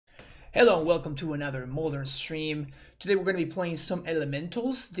Hello and welcome to another modern stream. Today we're going to be playing some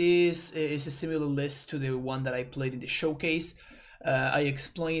elementals. This is a similar list to the one that I played in the showcase. I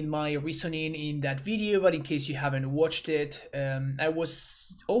explained my reasoning in that video, but in case you haven't watched it, I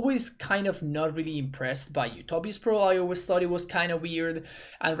was always kind of not really impressed by Utopia Sprawls. I always thought it was kind of weird,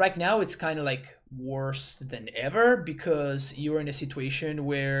 and right now it's kind of like worse than ever because you're in a situation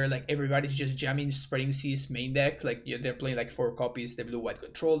where like everybody's just jamming Spreading Seas main deck. Like they're playing like 4 copies, the blue-white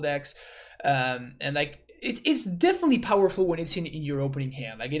control decks, and like it's definitely powerful when it's in your opening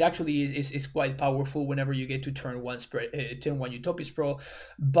hand. Like it actually is quite powerful whenever you get to turn 1 Utopia Sprawl.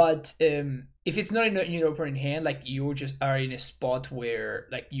 But if it's not in your opening hand, like you just are in a spot where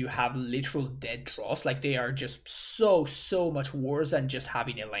like you have literal dead draws. Like they are just so much worse than just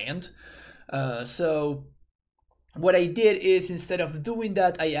having a land. So what I did is, instead of doing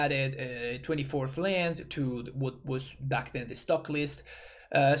that, I added a 24th land to what was back then the stock list.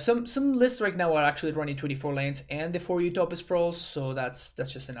 Some lists right now are actually running 24 lands and the 4 Utopia Sprawls, so that's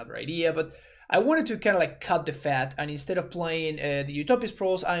just another idea. But I wanted to kind of like cut the fat, and instead of playing the Utopia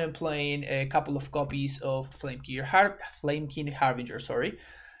Sprawls, I am playing a couple of copies of Flamekin Harbinger, sorry,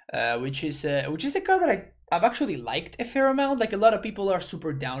 which is a card that I've actually liked a fair amount. Like a lot of people are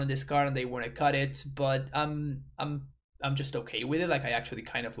super down on this card and they want to cut it, but I'm just okay with it. Like I actually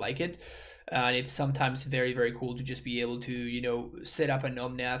kind of like it. And it's sometimes very cool to just be able to, you know, set up an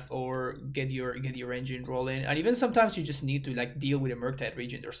Omnath or get your engine rolling. And even sometimes you just need to like deal with a Murktide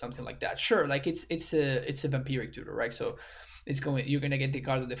Regent or something like that. Sure, like it's a vampiric tutor, right? So you're gonna get the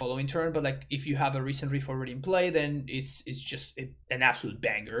card on the following turn, but like if you have a Recent Reef already in play, then it's just an absolute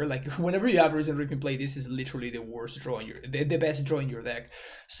banger. Like whenever you have Recent Reef in play, this is literally the worst draw in the best draw in your deck.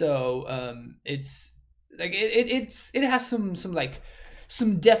 So it's like it has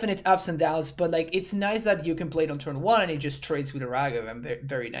some definite ups and downs, but like it's nice that you can play it on turn 1 and it just trades with a Ragavan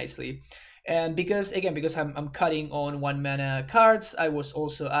very nicely. And because I'm cutting on 1 mana cards, I was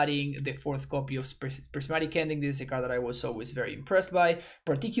also adding the 4th copy of Prismatic Ending. This is a card that I was always very impressed by,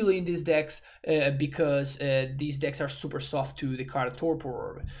 particularly in these decks, because these decks are super soft to the card Torpor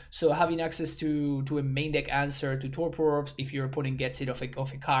Orb. So having access to a main deck answer to Torpor Orbs, if your opponent gets it off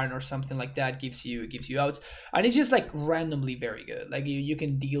a Karn or something like that, gives you outs, and it's just like randomly very good. Like you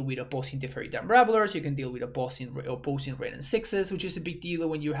can deal with opposing Teferi Time Ravelers, you can deal with opposing Rain and 6s, which is a big deal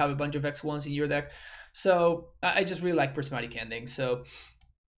when you have a bunch of X1 in your deck. So I just really like Prismatic Ending. So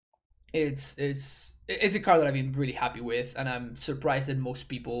it's a card that I've been really happy with, and I'm surprised that most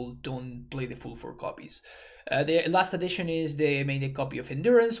people don't play the full 4 copies. The last addition is they made a copy of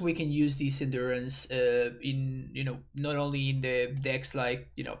Endurance. We can use this Endurance in, you know, not only in the decks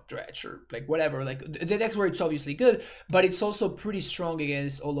like, you know, Dredge or like whatever, like the decks where it's obviously good, but it's also pretty strong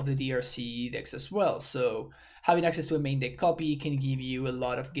against all of the DRC decks as well. So having access to a main deck copy can give you a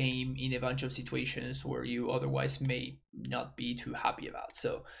lot of game in a bunch of situations where you otherwise may not be too happy about.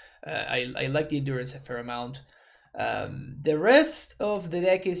 So I like the Endurance a fair amount. The rest of the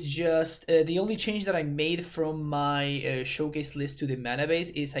deck is just the only change that I made from my showcase list to the mana base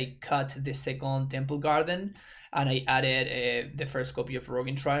is I cut the second Temple Garden and I added the first copy of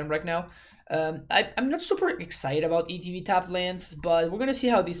Rogue Triumph right now. I'm not super excited about ETB tap lands, but we're gonna see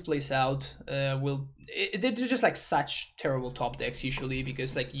how this plays out. They're just like such terrible top decks usually,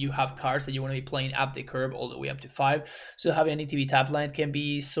 because like you have cards that you want to be playing up the curve all the way up to 5. So having an ETB tap land can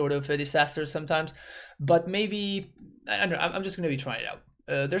be sort of a disaster sometimes. But maybe, I don't know, I'm just gonna be trying it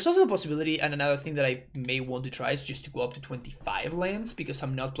out. There's also a possibility, and another thing that I may want to try is just to go up to 25 lands, because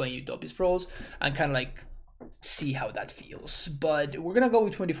I'm not playing Utopia Sprawls, and kind of like see how that feels. But we're gonna go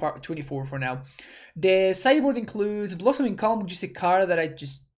with 24 for now. The sideboard includes Blossoming Calm, which is a card that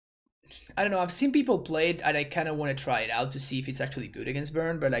I don't know, I've seen people play it and I kind of want to try it out to see if it's actually good against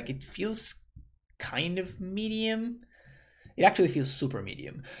burn, but like it feels kind of medium. It actually feels super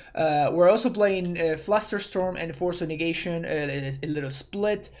medium. We're also playing Flusterstorm and Force of Negation, a little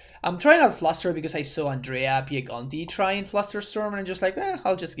split. I'm trying out Fluster because I saw Andrea Piegonti trying Flusterstorm, and I'm just like,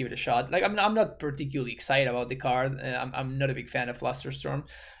 I'll just give it a shot. Like I'm not particularly excited about the card. I'm not a big fan of Flusterstorm,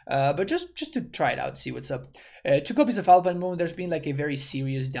 but just to try it out, see what's up. 2 copies of Alpine Moon. There's been like a very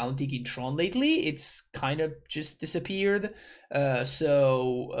serious downtick in Tron lately. It's kind of just disappeared.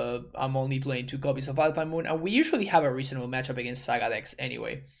 So I'm only playing 2 copies of Alpine Moon, and we usually have a reasonable matchup against Saga decks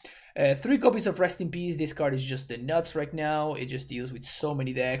anyway. 3 copies of Rest in Peace. This card is just the nuts right now. It just deals with so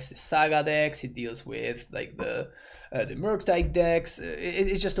many decks. The Saga decks. It deals with like the Murktide decks.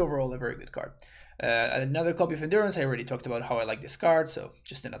 It's just overall a very good card. Another copy of Endurance. I already talked about how I like this card, so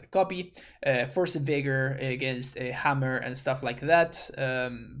just another copy. Force of Vigor against a Hammer and stuff like that.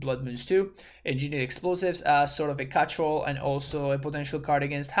 Blood Moons 2. Engineered Explosives as sort of a catch-all and also a potential card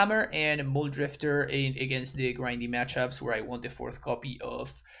against Hammer. And Mold Drifter against the grindy matchups where I want the 4th copy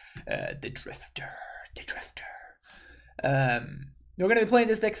of the Drifter. We're going to be playing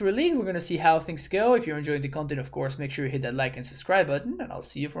this deck through a league. We're going to see how things go. If you're enjoying the content, of course, make sure you hit that like and subscribe button, and I'll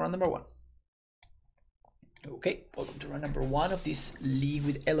see you for round number 1. Okay, welcome to round number 1 of this league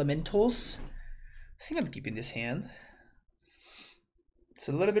with elementals. I think I'm keeping this hand. It's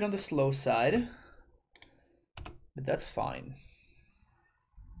a little bit on the slow side, but that's fine.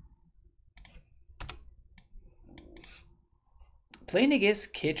 Playing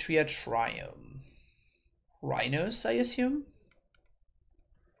against Ketria Triumph. Rhinos, I assume?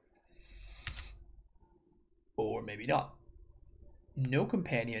 Or maybe not. No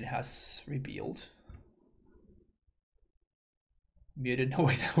companion has revealed. Muted, no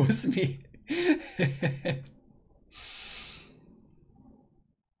wait, that was me.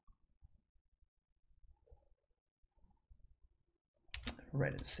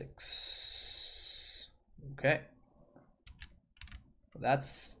 Red and 6. Okay. Well,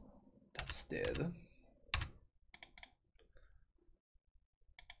 that's dead.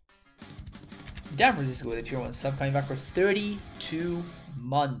 Damn, resist with a tier 1 sub coming back for 32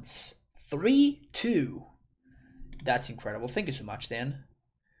 months. 3-2. That's incredible. Thank you so much, Dan.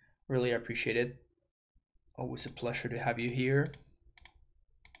 Really appreciate it. Always a pleasure to have you here.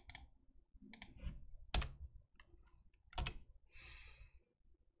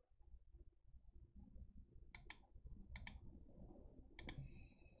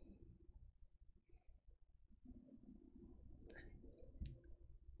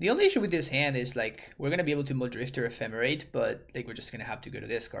 The only issue with this hand is like we're gonna be able to Mold Drifter Ephemerate, but like we're just gonna have to go to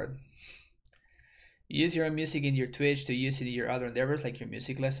this card. Use your own music in your Twitch to use it in your other endeavors, like your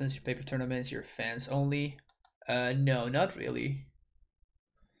music lessons, your paper tournaments, your fans only. No, not really.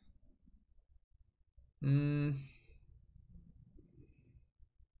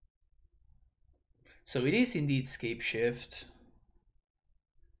 So it is indeed Scapeshift.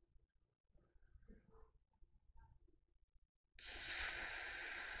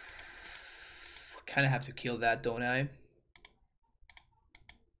 Kind of have to kill that, don't I?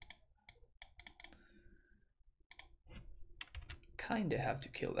 Kind of have to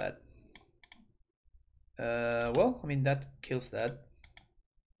kill that. Well, I mean, that kills that.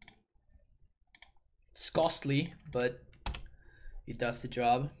 It's costly, but it does the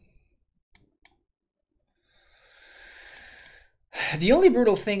job. The only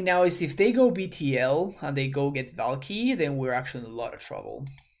brutal thing now is if they go BTL and they go get Valky, then we're actually in a lot of trouble.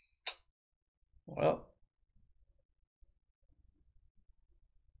 Well,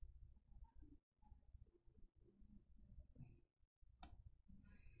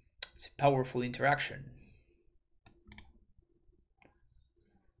 it's a powerful interaction.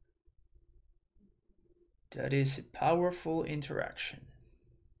 That is a powerful interaction.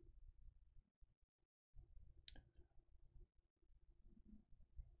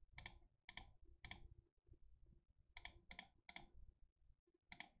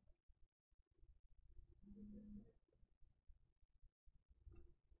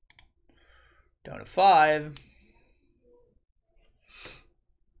 Down to 5.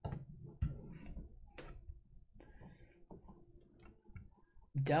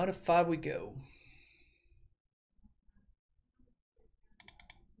 Down to 5 we go.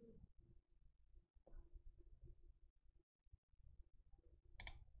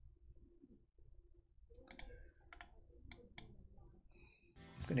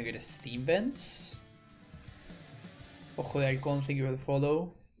 I'm gonna get a Steam Vents. Ojo de Halcón, thank you for the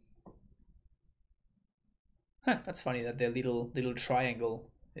follow. Huh, that's funny that the little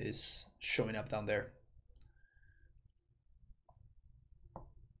triangle is showing up down there.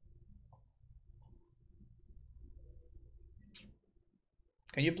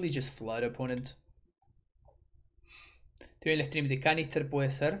 Can you please just flood opponent? ¿Estoy en el stream de Canister?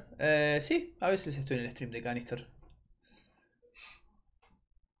 Puede ser. Sí, a veces estoy en el stream de Canister.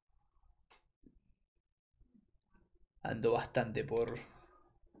 Ando bastante por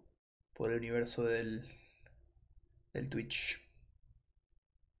el universo del Twitch.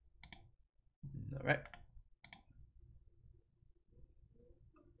 All right.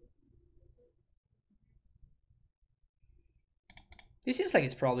 This seems like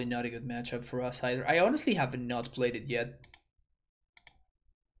it's probably not a good matchup for us either. I honestly have not played it yet.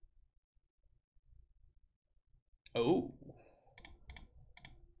 Oh.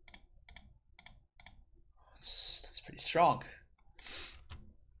 That's pretty strong.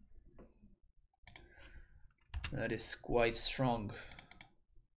 That is quite strong.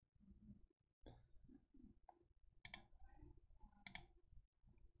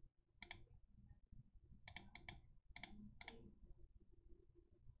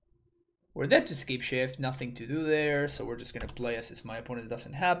 We're dead to Scapeshift, nothing to do there, so we're just gonna play as if my opponent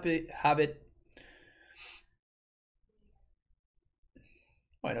doesn't have it.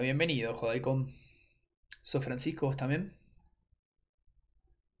 Bueno, bienvenido, joder, con So Francisco, ¿vos también?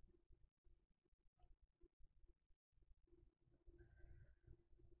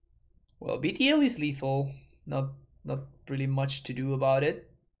 Well, BTL is lethal, not really much to do about it.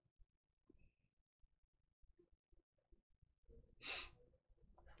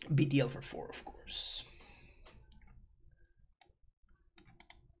 BTL for 4, of course.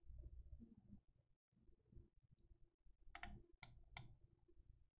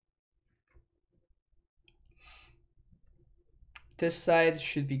 This side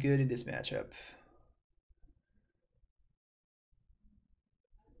should be good in this matchup.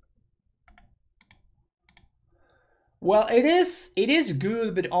 Well, it is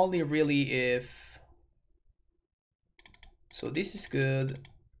good, but only really if... So this is good.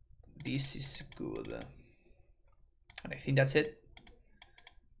 This is good. And I think that's it.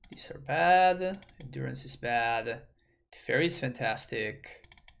 These are bad. Endurance is bad. Fairy is fantastic.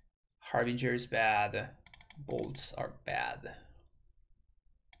 Harbinger is bad. Bolts are bad.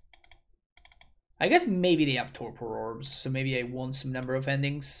 I guess maybe they have torpor orbs, so maybe I want some number of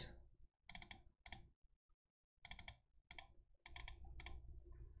endings.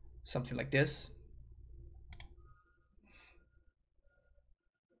 Something like this.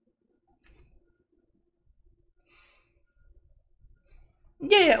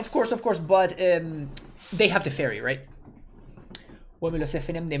 Yeah, of course, but they have the fairy, right? Bueno, los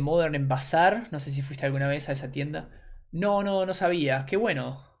FNM de Modern en Bazar. No sé si fuiste alguna vez a esa tienda. No sabía. Qué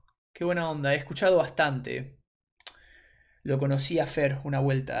bueno. Qué buena onda. He escuchado bastante. Lo conocí a Fer una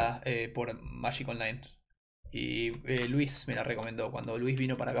vuelta por Magic Online. Y Luis me la recomendó. Cuando Luis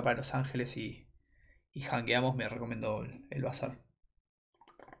vino para acá, para Los Ángeles y hangueamos, me recomendó el bazar.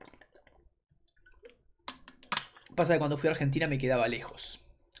 Pasa que cuando fui a Argentina me quedaba lejos.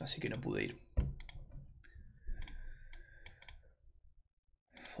 Así que no pude ir.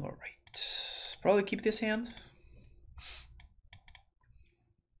 Alright. Probably keep this hand.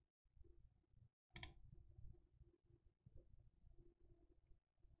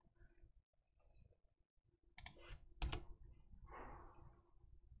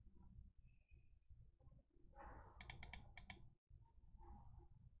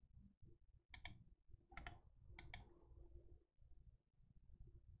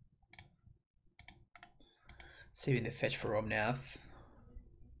 Saving the fetch for Omnath.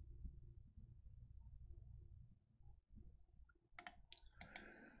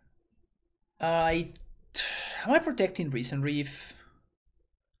 Am I protecting Recent Reef?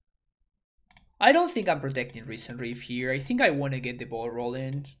 I don't think I'm protecting Recent Reef here. I think I want to get the ball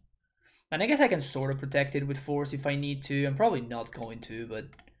rolling. And I guess I can sort of protect it with Force if I need to. I'm probably not going to, but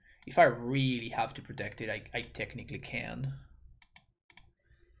if I really have to protect it, I technically can.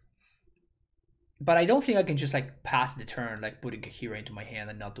 But I don't think I can just like pass the turn, like putting a hero into my hand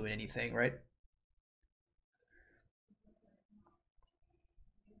and not doing anything, right?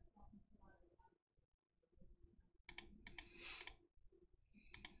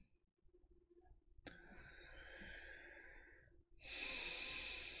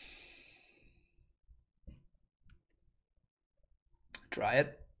 Try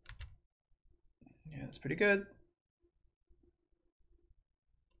it. Yeah, that's pretty good.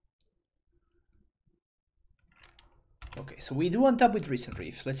 Okay, so we do untap with Recent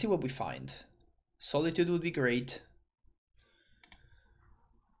Reef. Let's see what we find. Solitude would be great.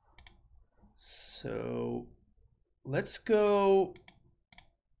 So let's go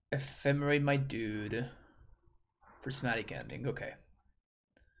Ephemerate my dude. Prismatic Ending, okay.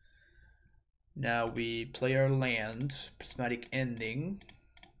 Now we play our land, Prismatic Ending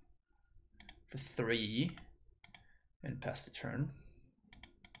for 3 and pass the turn.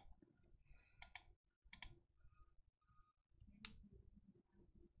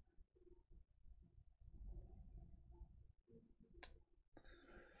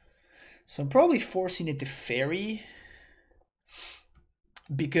 So I'm probably forcing it to fairy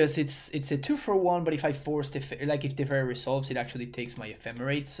because it's a 2-for-1, but if I force the like if the fairy resolves, it actually takes my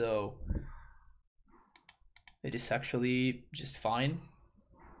ephemerate, so it is actually just fine.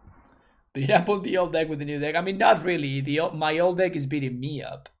 Beat it up on the old deck with the new deck. I mean, not really. My old deck is beating me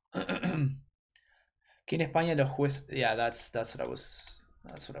up. Aquí en España los jueces. Yeah, that's what I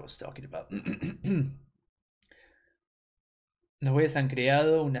was talking about. Los jueces han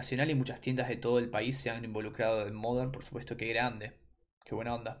creado un nacional y muchas tiendas de todo el país se han involucrado en Modern. Por supuesto, que grande. Qué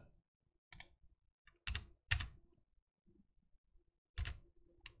buena onda.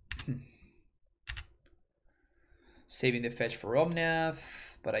 Saving the fetch for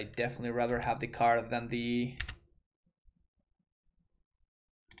Omnath, but I definitely rather have the card than the...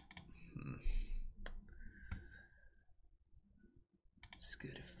 Let's go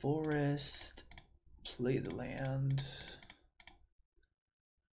to forest, play the land.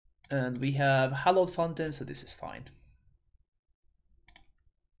 And we have Hallowed Fountain, so this is fine.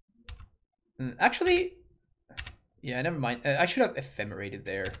 Actually, yeah, never mind. I should have ephemerated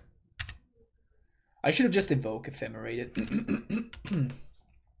there. I should have just invoked ephemerated.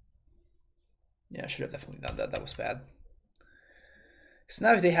 Yeah, I should have definitely done that. That was bad. So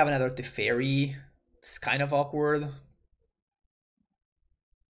now if they have another Teferi, it's kind of awkward.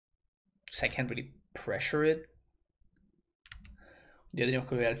 So I can't really pressure it. Ya tenemos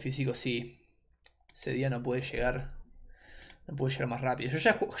que ver al físico, sí. Ese día no puede llegar. No puede llegar más rápido. Yo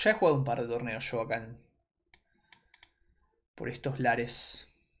ya he jugado un par de torneos yo acá por estos lares.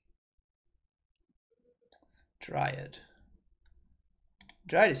 Dryad.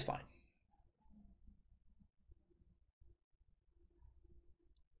 Dryad is fine.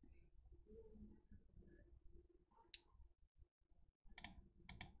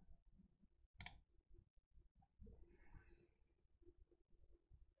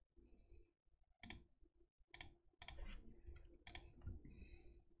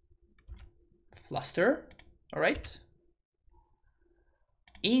 Fluster. Alright.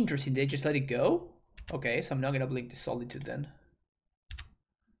 Interesting, they just let it go? Okay, so I'm not gonna blink the Solitude then.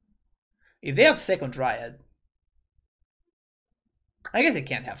 If they have second Dryad, I guess they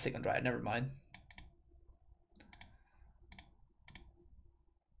can't have second Dryad, never mind.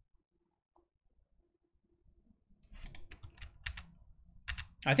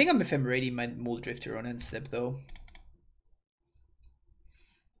 I think I'm ephemerating my Muldrifter on end step though.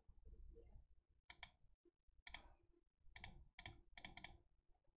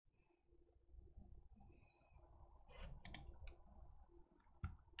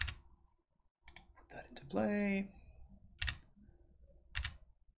 Play.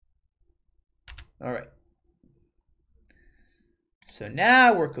 All right. So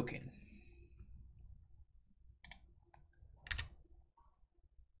now we're cooking.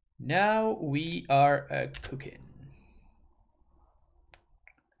 Now we are cooking.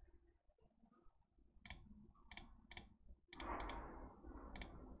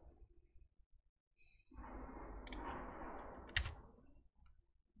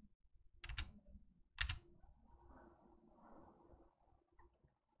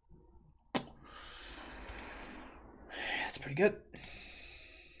 Pretty good.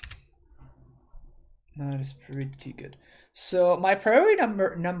 That is pretty good. So my priority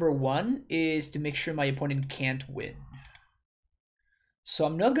number one is to make sure my opponent can't win. So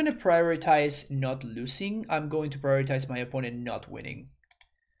I'm not going to prioritize not losing. I'm going to prioritize my opponent not winning.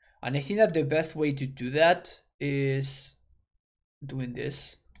 And I think that the best way to do that is doing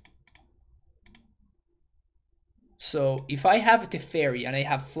this. So if I have Teferi and I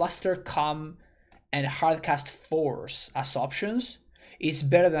have Fluster, Calm, and Hardcast Force as options, it's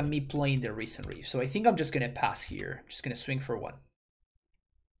better than me playing the Recent Reef. So I think I'm just gonna pass here. Just gonna swing for one.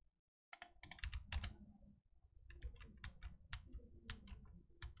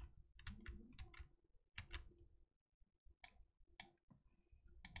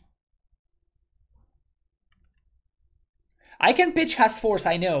 I can pitch Cast Force,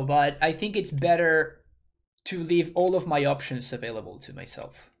 I know, but I think it's better to leave all of my options available to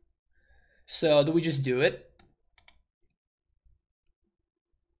myself. So do we just do it?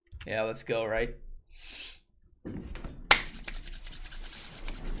 Yeah, let's go, right?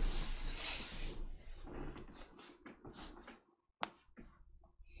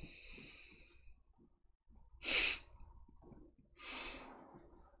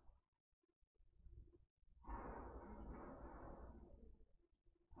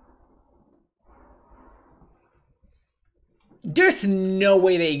 There's no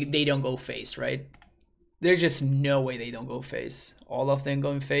way they don't go face, right? There's just no way they don't go face. All of them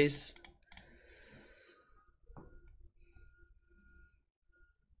going face.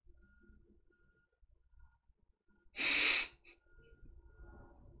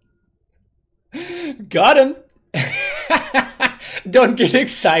 Got him. Don't get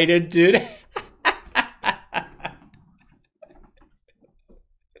excited, dude.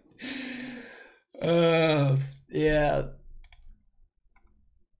 Yeah.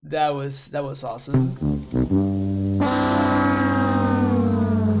 That was awesome.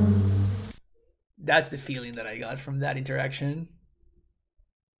 That's the feeling that I got from that interaction.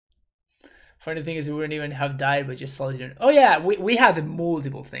 Funny thing is, we wouldn't even have died, but just solitude. Oh yeah, we had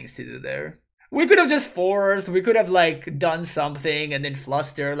multiple things to do there. We could have just forced, we could have like done something and then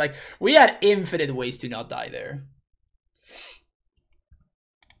fluster. Like, we had infinite ways to not die there.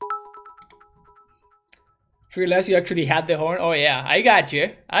 Realize you actually had the horn? Oh yeah, I got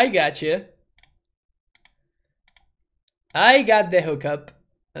you. I got you. I got the hookup.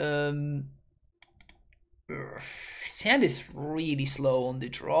 His hand is really slow on the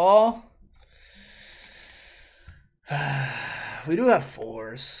draw. We do have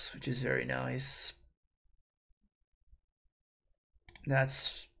 4s, which is very nice.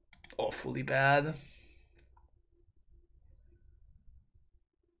 That's awfully bad.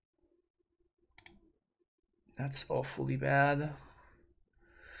 That's awfully bad.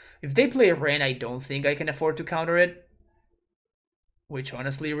 If they play Ren, I don't think I can afford to counter it. Which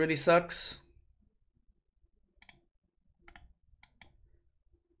honestly really sucks.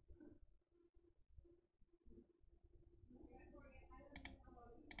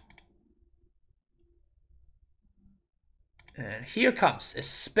 And here comes a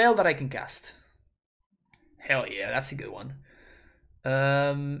spell that I can cast. Hell yeah, that's a good one.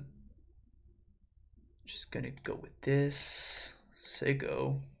 Just gonna go with this. Say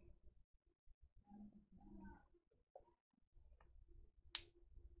go.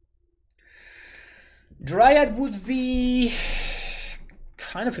 Dryad would be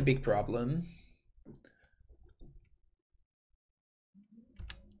kind of a big problem.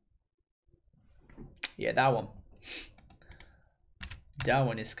 Yeah, that one. That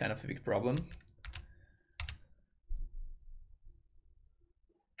one is kind of a big problem.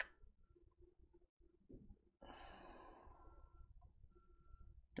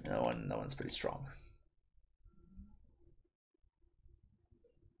 That one's pretty strong.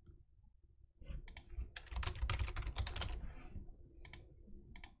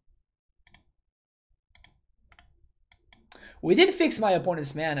 We did fix my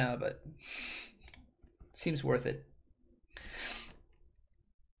opponent's mana, but seems worth it.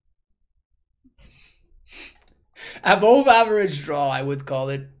 Above average draw, I would call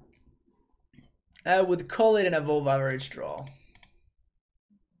it. I would call it an above average draw.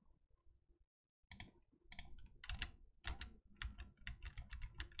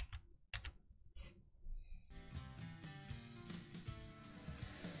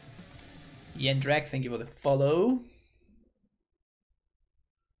 Yendrak, thank you for the follow.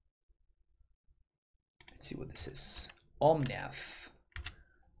 Let's see what this is. Omnath.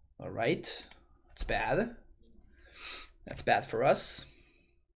 Alright. That's bad. That's bad for us.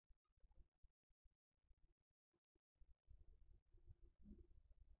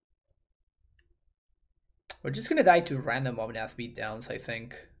 We're just gonna die to random Omnath beatdowns, I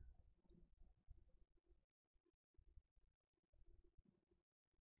think.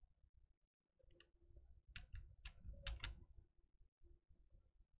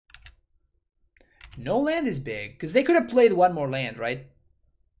 No land is big, because they could have played one more land, right?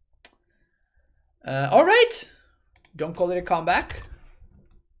 Alright. Don't call it a comeback.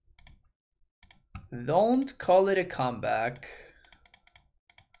 Don't call it a comeback.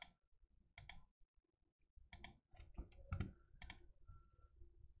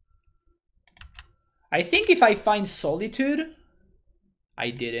 I think if I find Solitude... I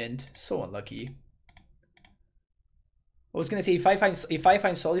didn't. So unlucky. I was gonna say if I find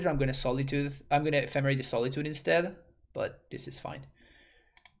Solitude, I'm gonna Ephemerate the Solitude instead, but this is fine.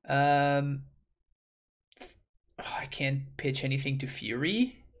 I can't pitch anything to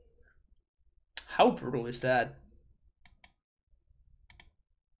Fury. How brutal is that?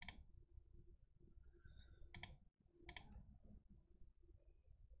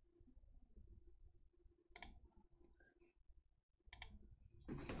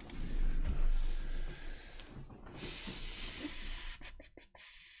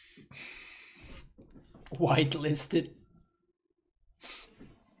 Whitelisted.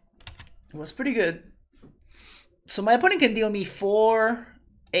 It was pretty good. So my opponent can deal me 4,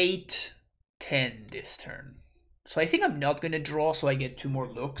 8, 10 this turn. So I think I'm not gonna draw, so I get 2 more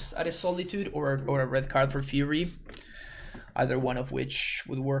looks at a Solitude or a red card for Fury. Either one of which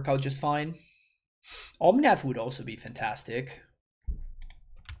would work out just fine. Omnath would also be fantastic.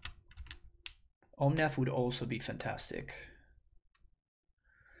 Omnath would also be fantastic.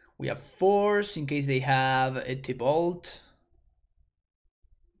 We have 4s in case they have a Tybalt.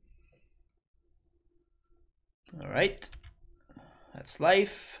 All right, that's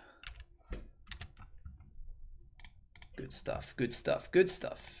life. Good stuff, good stuff, good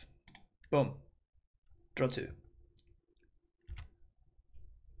stuff. Boom. Draw 2.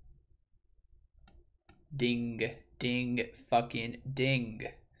 Ding, ding, fucking ding.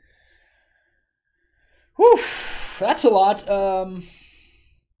 Whew, that's a lot.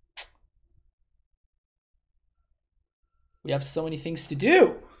 We have so many things to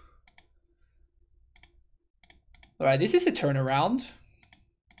do. All right, this is a turnaround.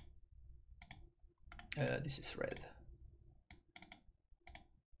 This is red.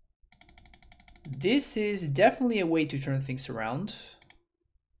 This is definitely a way to turn things around.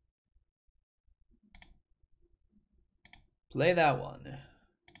 Play that one.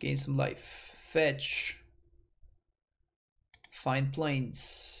 Gain some life. Fetch. Find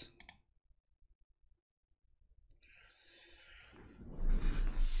planes.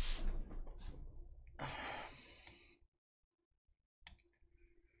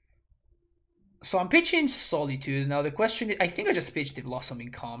 So I'm pitching Solitude. Now the question is, I think I just pitched the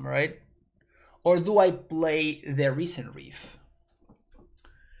Blossoming Calm, right? Or do I play the Recent Reef?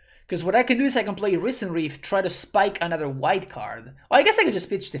 Because what I can do is I can play Recent Reef, try to spike another white card. Well, I guess I could just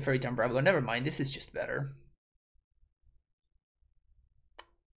pitch the Fairy Time Traveler. Never mind, this is just better.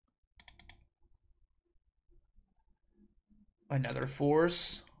 Another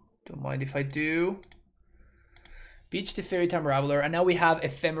Force. Don't mind if I do. Beach the Fairy Time Traveler, and now we have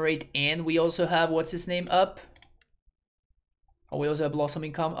Ephemerate, and we also have, what's his name, up? Oh, we also have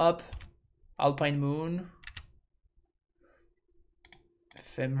Blossoming Calm up. Alpine Moon.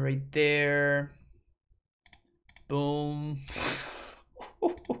 Ephemerate there. Boom.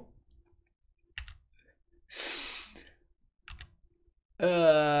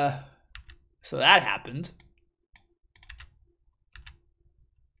 So that happened.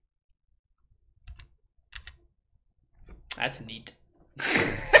 That's neat.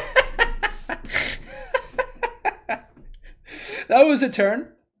 That was a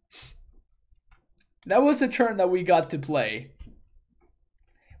turn. That was a turn that we got to play.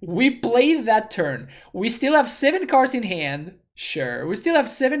 We played that turn. We still have 7 cards in hand. Sure. We still have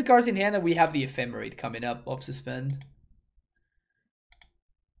 7 cards in hand, and we have the Ephemerate coming up off Suspend.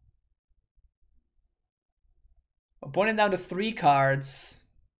 Opponent down to 3 cards.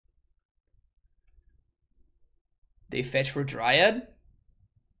 They fetch for Dryad.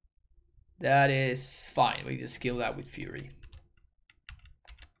 That is fine. We just kill that with Fury.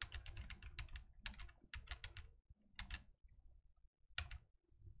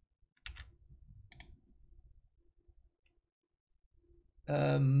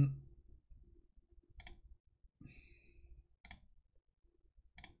 Put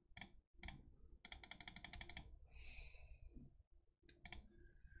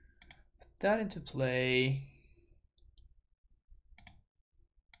that into play.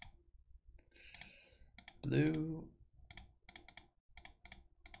 Blue,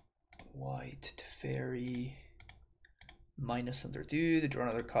 white to fairy, minus under dude, draw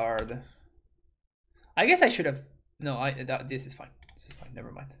another card. I guess I should have, no, this is fine. This is fine,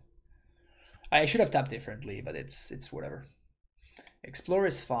 never mind. I should have tapped differently, but it's whatever. Explore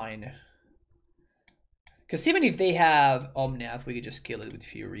is fine. Because even if they have Omnath, we could just kill it with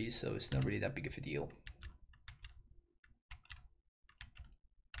Fury, so it's not really that big of a deal.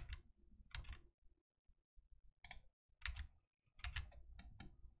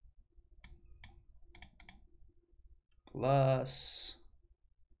 Plus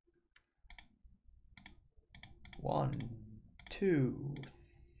 1, 2,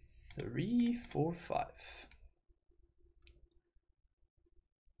 3, 4, 5.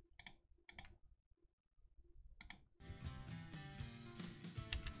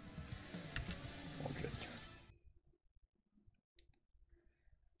 More Drifter.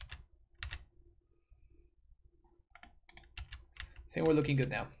 I think we're looking good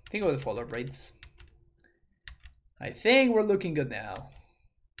now. I think we're the follow raids. I think we're looking good now.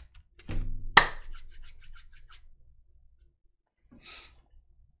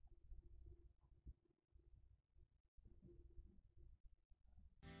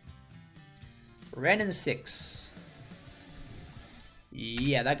 Renin 6.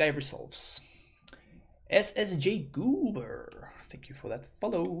 Yeah, that guy resolves. SSJ Goober. Thank you for that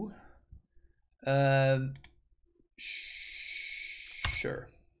follow. Sure.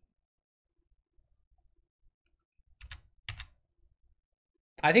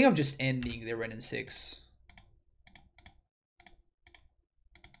 I think I'm just ending the Renin 6.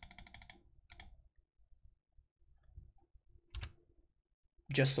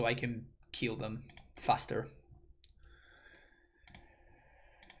 Just so I can kill them faster.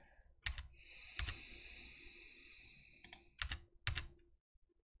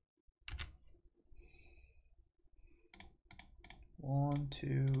 One,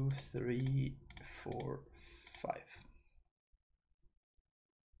 2, 3, 4, 5.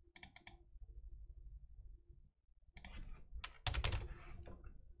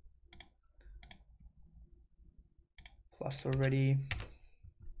 Lost already.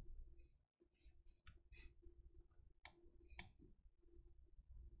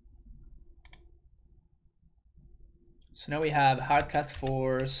 So now we have Hardcast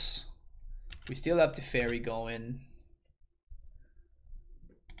Force. We still have the Fairy going.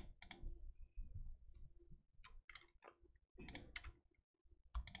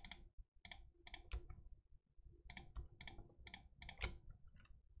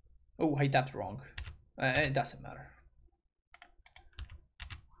 Oh, I tapped wrong. It doesn't matter.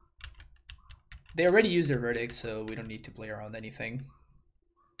 They already used their verdict, so we don't need to play around anything.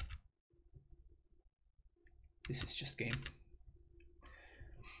 This is just game.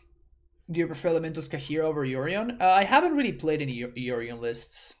 Do you prefer Elementals Kahira over Yorion? I haven't really played any Yorion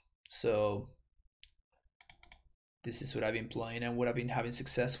lists, so this is what I've been playing and what I've been having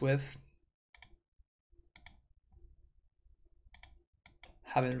success with.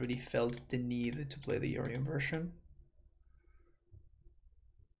 Haven't really felt the need to play the Yorion version.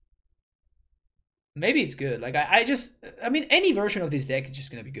 Maybe it's good. Like I mean, any version of this deck is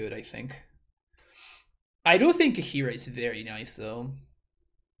just gonna be good, I think. I do think Kahira is very nice though.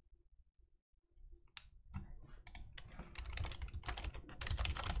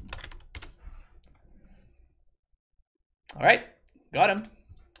 All right, got him.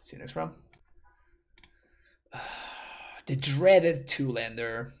 See you next round. The dreaded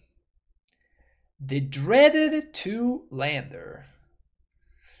two-lander. The dreaded two-lander.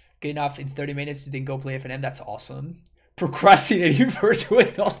 Getting off in 30 minutes to then go play FNM. That's awesome. Procrastinating for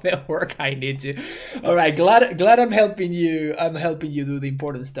doing all the work I need to. All right, glad I'm helping you. I'm helping you do the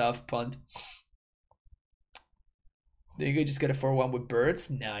important stuff, Punt. There you go. Just got a 4-1 with birds.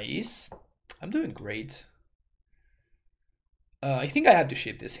 Nice. I'm doing great. I think I have to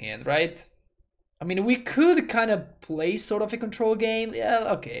ship this hand, right? I mean, we could kind of play sort of a control game.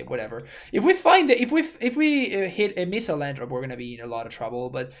 Yeah, okay, whatever. If we find that, if we hit a miss a land drop, we're gonna be in a lot of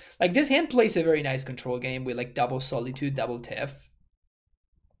trouble. But like this hand plays a very nice control game with like double Solitude, double Tef.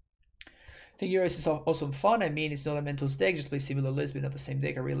 I think Eurus is also fun. I mean, it's an Elementals deck. Just play similar list, but not the same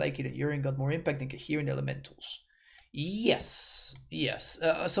deck. I really like it. And Urine got more impact than Kahir in Elementals. Yes, yes.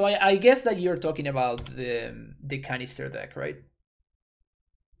 So I guess that you're talking about the canister deck, right?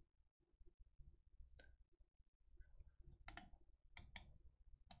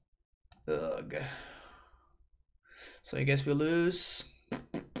 Ugh. So I guess we lose.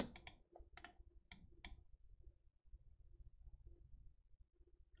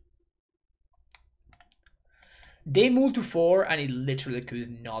 They moved to 4 and it literally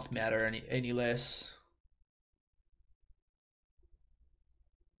could not matter any less.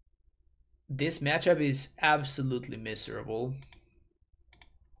 This matchup is absolutely miserable.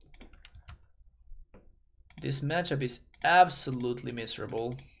 This matchup is absolutely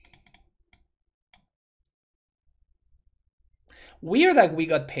miserable. Weird that we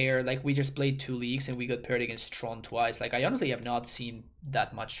got paired, like we just played 2 leagues and we got paired against Tron twice. Like I honestly have not seen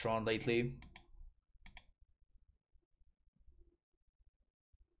that much Tron lately.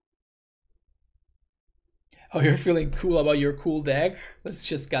 Oh, you're feeling cool about your cool deck? Let's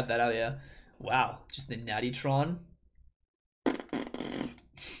just got that out, yeah. Wow, just the natty Tron.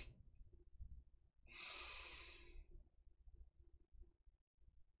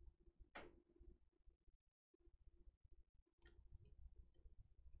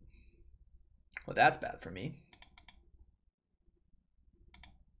 Well, that's bad for me.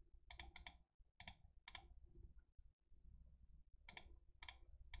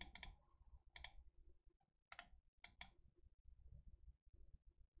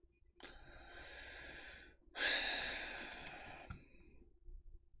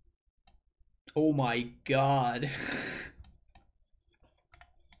 Oh my god.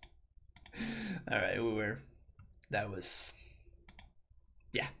 Alright,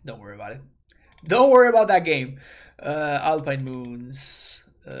 yeah, don't worry about it. Don't worry about that game. Alpine Moons.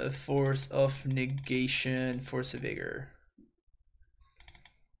 Force of Negation. Force of Vigor.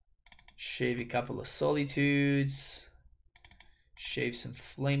 Shave a couple of Solitudes. Shave some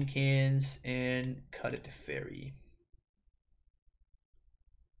Flamekins. And cut it to Fairy.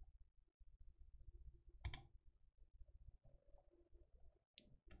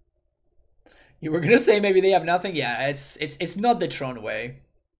 You were gonna say maybe they have nothing? Yeah, it's not the Tron way.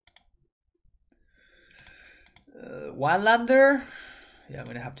 One lander. Yeah, I'm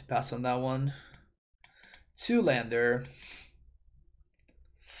gonna have to pass on that one. 2 lander.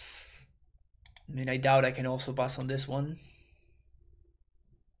 I mean, I doubt I can also pass on this one.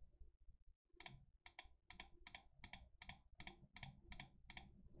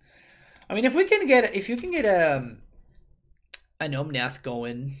 I mean, if you can get an Omnath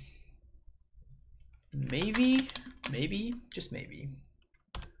going. Maybe, just maybe.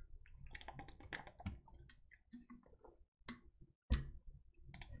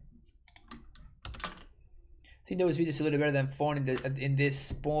 I think those videos a little better than fun in this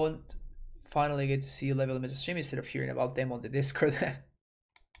spawn. Finally get to see a level limit stream instead of hearing about them on the Discord.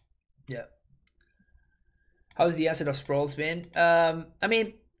 Yeah. How's the answer of Sprawls been? I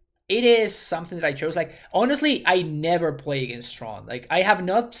mean, it is something that I chose. Like, honestly, I never play against Tron. Like, I have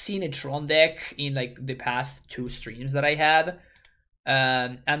not seen a Tron deck in like the past 2 streams that I had.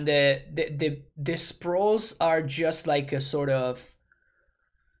 And the Sprawls are just like a sort of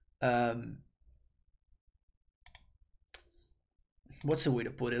what's the way to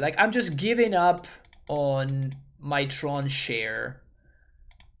put it? Like, I'm just giving up on my Tron share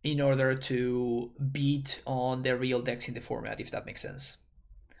in order to beat on the real decks in the format, if that makes sense.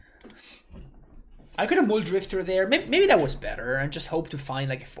 I could have Mull Drifter there. Maybe that was better, and just hope to find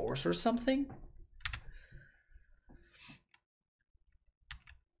like a force or something.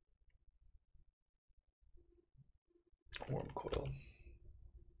 Worm Coil.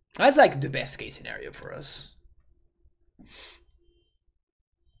 That's like the best case scenario for us.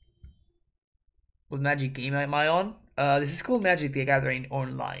 What Magic game am I on? This is called Magic the Gathering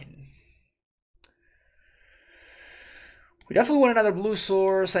Online. We definitely want another blue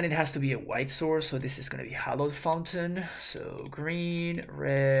source, and it has to be a white source, so this is going to be Hallowed Fountain. So green,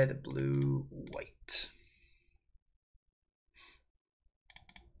 red, blue, white.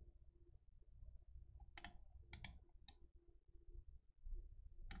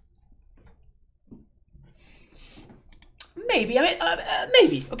 Maybe, I mean,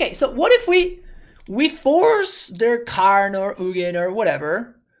 maybe. Okay, so what if we force their Karn or Ugin or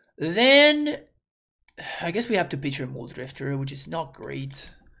whatever, then I guess we have to pitch a Mull Drifter, which is not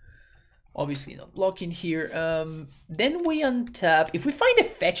great. Obviously not blocking here. Then we untap. If we find a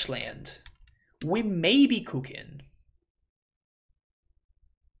fetch land, we may be cooking.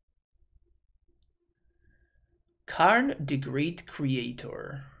 Karn the Great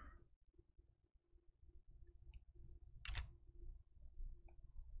Creator.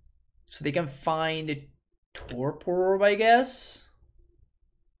 So they can find a Torpor Orb, I guess.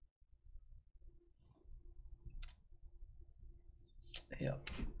 Yeah.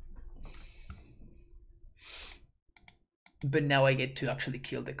 But now I get to actually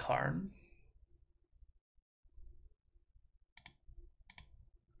kill the Karn.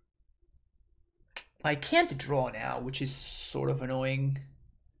 I can't draw now, which is sort of annoying.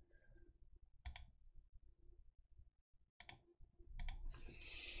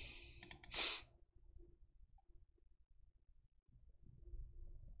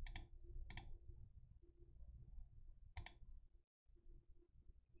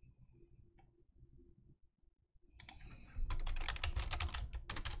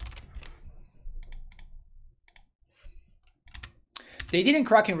 They didn't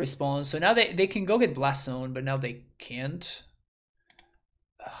crack in response, so now they can go get Blast Zone, but now they can't.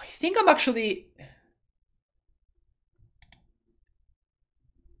 I think I'm actually...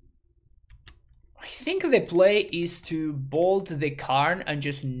 I think the play is to bolt the Karn and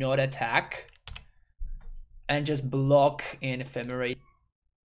just not attack. And just block and Ephemerate.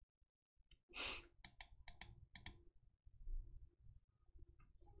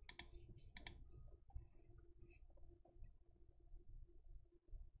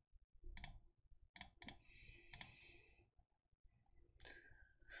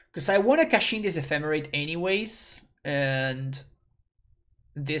 Because I want to cash in this Ephemerate anyways, and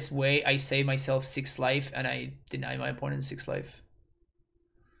this way I save myself 6 life and I deny my opponent 6 life.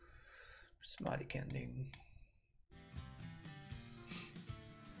 Prismatic Ending.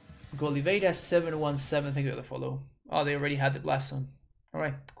 Goliveda 717, thank you for the follow. Oh, they already had the Blast Zone.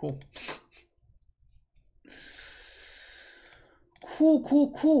 Alright, cool.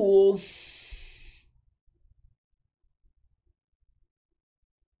 Cool.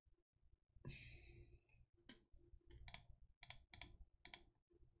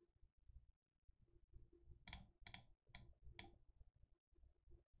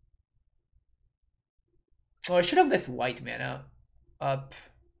 Oh, I should have left white mana up.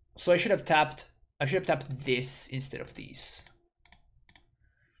 So I should have tapped this instead of these.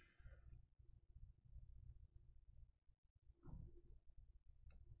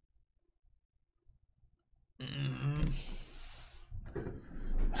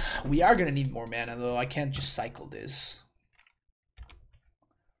 We are gonna need more mana though. I can't just cycle this.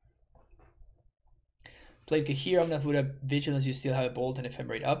 Played here, I'm not with a Vigilance, you still have a Bolt and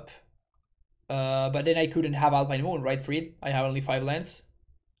Ephemerate up. But then I couldn't have Alpine Moon, right, Freed? I have only 5 lands.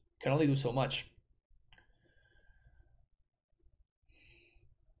 Can only do so much.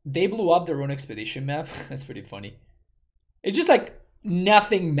 They blew up their own expedition map. That's pretty funny. It's just like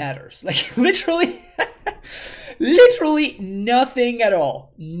nothing matters. Like literally, literally nothing at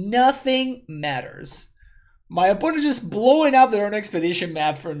all. Nothing matters. My opponent just blowing up their own expedition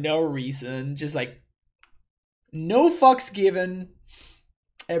map for no reason. Just like no fucks given.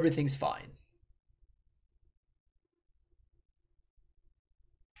 Everything's fine.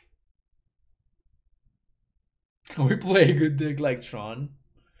 We play a good deck like Tron.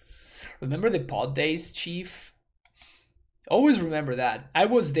 Remember the pod days, Chief? Always remember that. I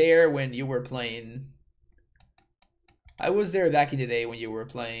was there when you were playing. I was there back in the day when you were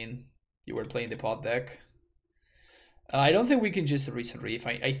playing. You were playing the pod deck. I don't think we can just recent reef.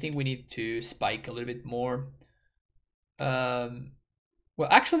 I think we need to spike a little bit more. Well,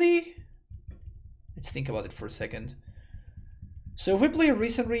 actually, let's think about it for a second. So if we play a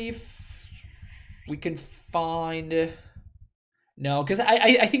recent reef, we can find. No, because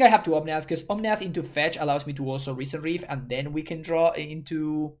I think I have to Omnath, because Omnath into fetch allows me to also recent reef, and then we can draw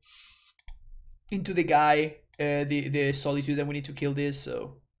into the guy, the solitude, and we need to kill this.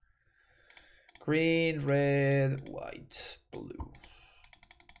 So green, red, white, blue.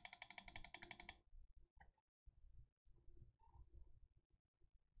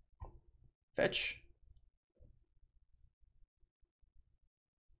 Fetch.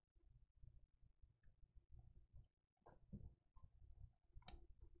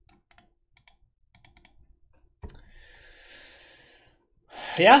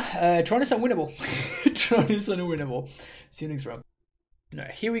 Yeah, Tron is unwinnable. Tron is unwinnable. See you next round. All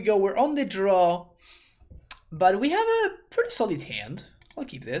right, here we go. We're on the draw, but we have a pretty solid hand. I'll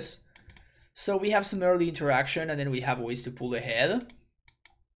keep this. So we have some early interaction, and then we have ways to pull ahead.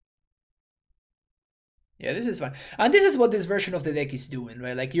 Yeah, this is fine. And this is what this version of the deck is doing,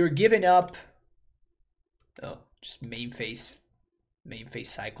 right? Like you're giving up. Oh, just main phase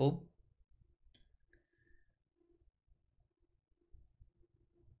cycle.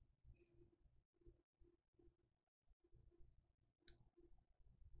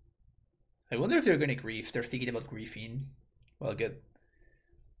 I wonder if they're gonna grief. They're thinking about griefing. Well, good.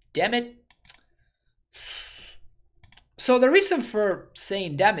 Damn it. So the reason for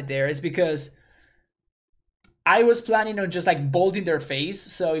saying damn it there is because I was planning on just like bolting their face.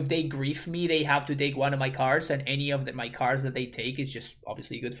 So if they grief me, they have to take one of my cards, and any of my cards that they take is just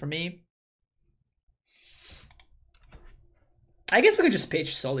obviously good for me. I guess we could just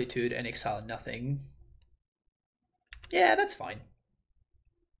pitch Solitude and exile nothing. Yeah, that's fine.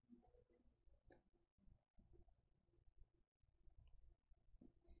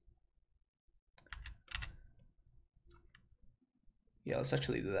 Yeah, let's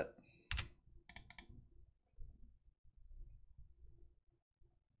actually do that.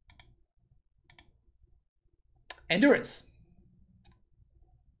 Endurance.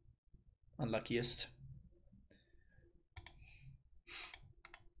 Unluckiest.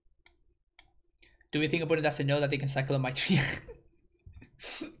 Do we think opponent doesn't know that they can cycle on my tree?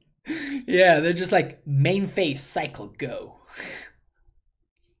 Yeah, they're just like main phase, cycle, go.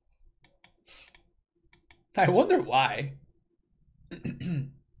 I wonder why.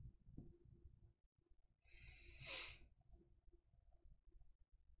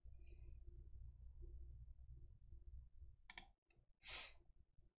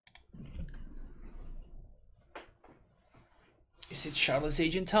 Is it Charlotte's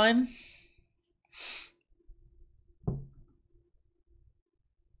Agent time?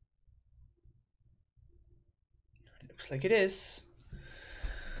 Looks like it is.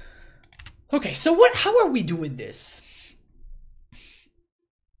 Okay, so how are we doing this?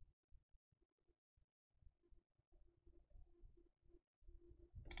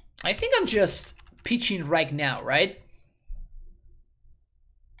 I think I'm just pitching right now, right?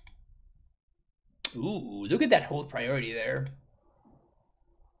 Ooh, look at that hold priority there.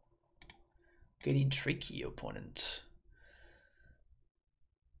 Getting tricky, opponent.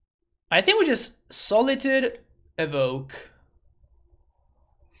 I think we just Solitude, evoke.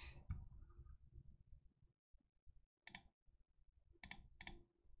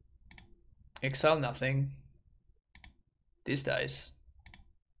 Exile nothing. This dies.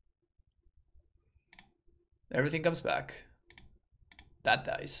 Everything comes back. That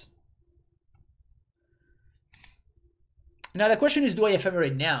dies. Now the question is, do I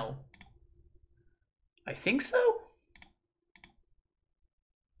ephemerate now? I think so.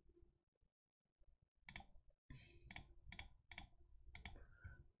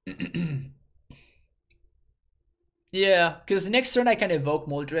 Yeah, because next turn I can evoke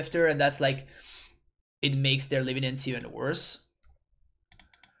Mold Drifter, and that's like, it makes their living ends even worse.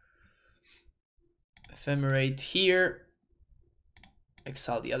 Ephemerate here.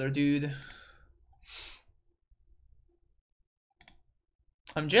 Exile the other dude.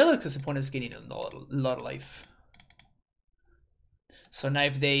 I'm jealous because the opponent's getting a lot of life. So now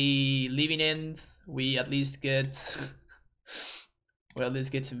if they leave in, we at least get well, at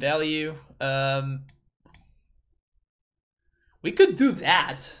least get some value. We could do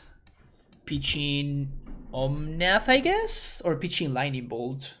that. Pitching Omnath, I guess? Or pitching Lightning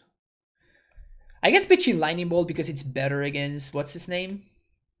Bolt. I guess pitching Lightning Bolt because it's better against what's his name?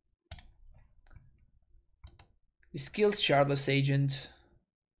 This kills Shardless Agent.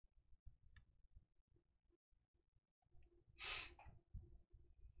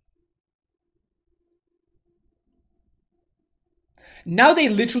 Now they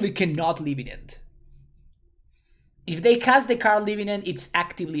literally cannot leave it in. If they cast the card leaving in, it's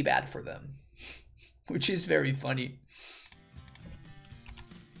actively bad for them. Which is very funny.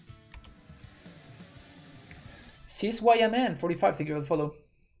 CysYaman, 45, thank you for the follow.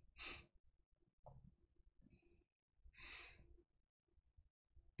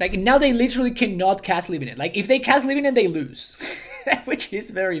 Like, now they literally cannot cast leaving in. Like, if they cast leaving in, they lose. Which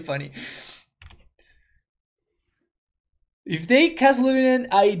is very funny. If they cast living in,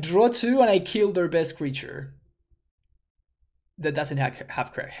 I draw 2 and I kill their best creature. That doesn't have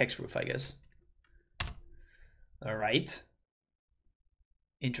hexproof, I guess. Alright.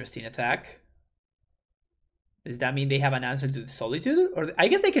 Interesting attack. Does that mean they have an answer to the Solitude? Or I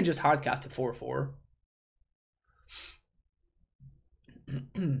guess they can just hardcast a 4/4.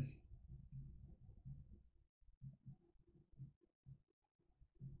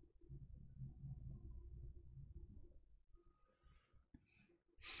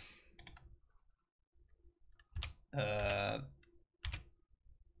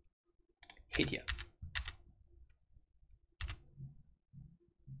 Hit ya.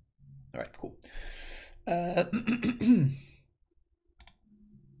 All right, cool.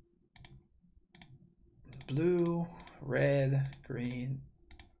 Blue, red, green,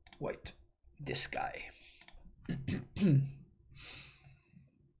 white. This guy.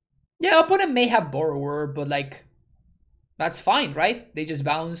 Yeah, opponent may have Borrower, but like, that's fine, right? They just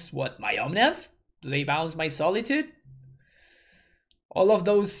bounce what, my Omnath? Do they bounce my Solitude? All of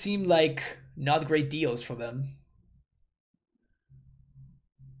those seem like not great deals for them.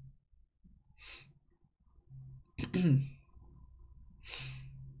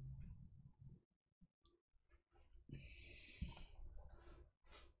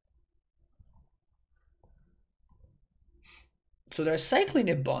 So they're cycling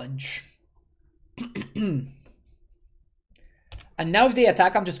a bunch. And now if they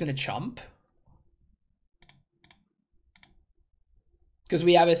attack, I'm just going to chump. Because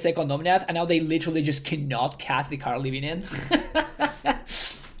we have a second Omnath, and now they literally just cannot cast the card living in.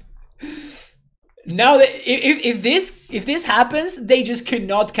 Now, if this happens, they just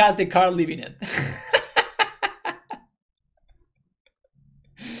cannot cast the card living in.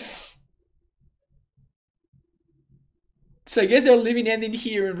 So I guess they're living in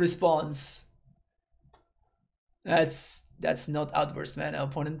here in response. That's not Outburst Mana,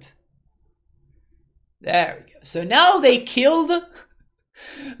 opponent. There we go. So now they killed the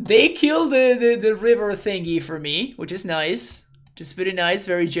river thingy for me, which is nice. Just pretty nice,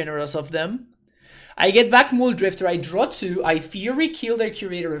 very generous of them. I get back Muldrifter, I draw 2, I Fury kill their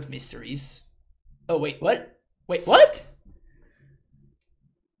Curator of Mysteries. Oh wait, what? Wait, what?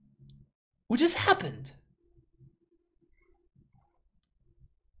 What just happened?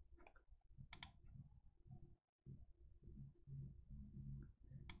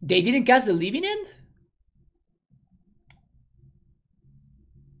 They didn't cast the Living End?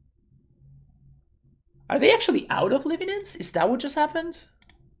 Are they actually out of Living Ends? Is that what just happened?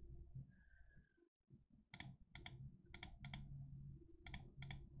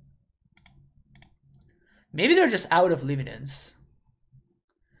 Maybe they're just out of Living Ends.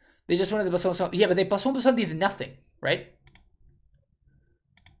 They just wanted to +1+1. Yeah, but they +1/+1 did nothing, right?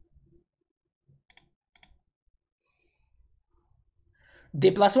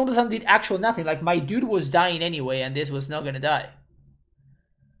 The +1/+1 did actual nothing. Like, my dude was dying anyway, and this was not gonna die.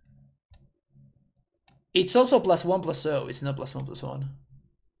 It's also +1/+0. It's not +1/+1.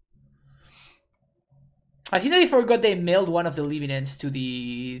 I think they forgot they mailed one of the Living Ends to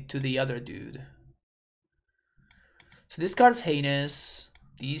the other dude. So this card's heinous.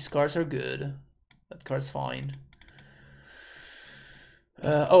 These cards are good. That card's fine.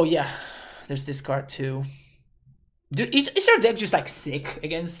 Oh yeah, there's this card too. Dude, is our deck just like sick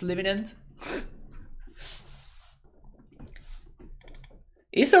against Living End?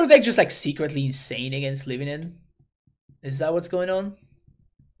 Is our deck just like secretly insane against Living End? Is that what's going on?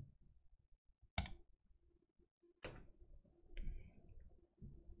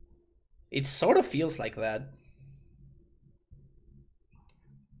 It sort of feels like that.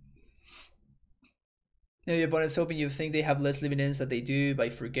 Maybe your opponent's hoping you think they have less living ends than they do by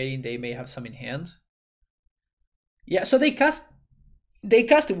forgetting they may have some in hand. Yeah, so they cast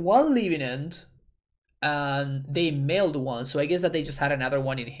one living end and they milled one. So I guess that they just had another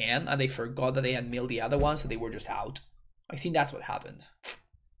one in hand and they forgot that they had milled the other one, so they were just out. I think that's what happened.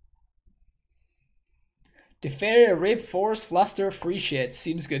 Defer, rip, force, fluster, free shit.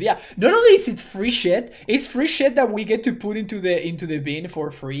 Seems good. Yeah. Not only is it free shit, it's free shit that we get to put into the bin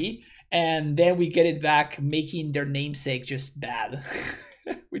for free, and then we get it back, making their namesake just bad,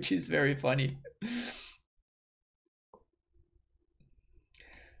 which is very funny.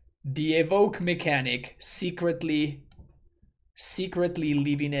 The evoke mechanic secretly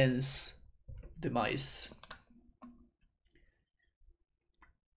leaving his demise.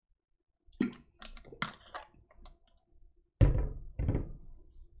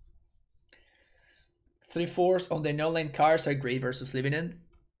 Three fours on the no-land cards are great versus living in.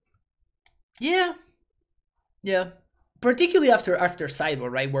 Yeah. Particularly after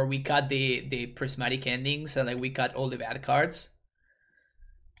sideboard, right, where we cut the prismatic endings and like we cut all the bad cards.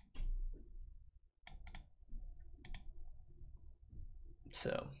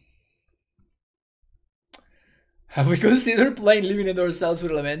 So, have we considered playing living in ourselves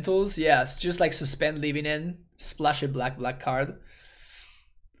with elementals? Yes, just like suspend living in, splash a black card.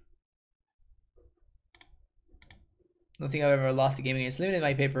 Don't think I've ever lost a game against living in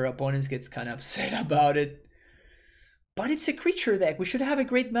my paper. Opponents gets kind of upset about it. But it's a creature deck. We should have a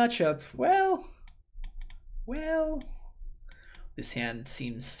great matchup. Well, this hand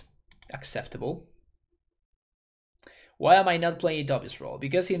seems acceptable. Why am I not playing Utopia Sprawls?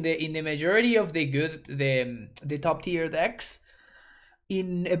 Because in the majority of the top tier decks,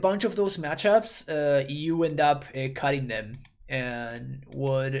 in a bunch of those matchups, you end up cutting them. And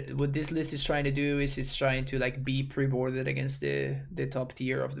what this list is trying to do is it's trying to like be pre-boarded against the top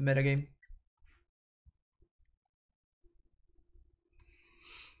tier of the metagame.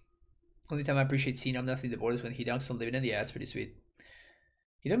 Only time I appreciate seeing I'm nothing the borders when he dunks on living in. Yeah, it's pretty sweet.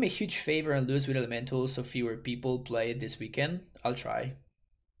 You do me a huge favor and lose with elementals so fewer people play it this weekend. I'll try.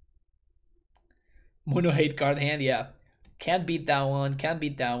 Mono hate card hand, yeah. Can't beat that one, can't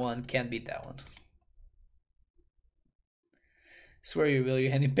beat that one, can't beat that one. Swear you will,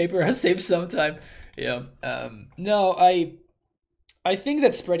 your hand in paper are safe sometime. Yeah. No, I think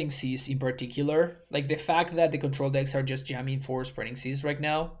that spreading seas in particular, like the fact that the control decks are just jamming for spreading seas right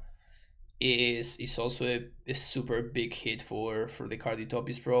now, is also a super big hit for the card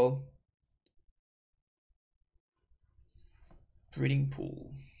Utopia Sprawls. Breeding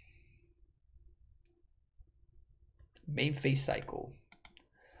pool. Main phase cycle.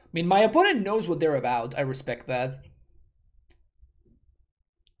 I mean, my opponent knows what they're about. I respect that.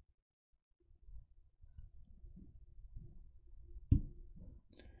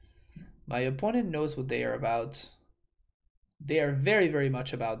 My opponent knows what they are about. They are very, very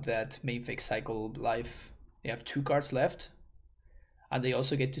much about that main phase cycle life. They have 2 cards left. And they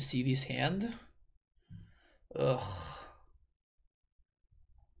also get to see this hand. Ugh.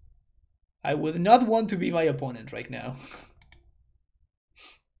 I would not want to be my opponent right now.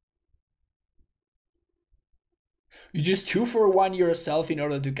 You just 2-for-1 yourself in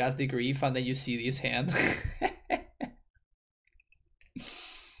order to cast the grief and then you see this hand.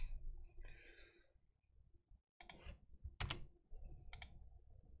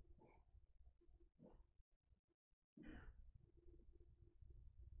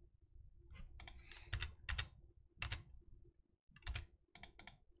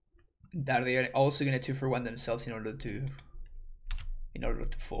 That they are also gonna 2-for-1 themselves in order to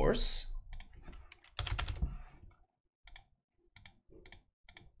force.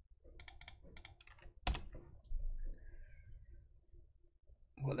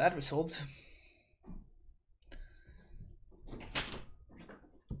 Well, that resolved.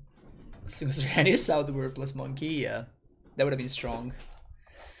 As soon as Rani is outward plus monkey, yeah, that would have been strong.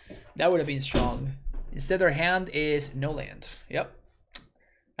 That would have been strong. Instead, their hand is no land. Yep.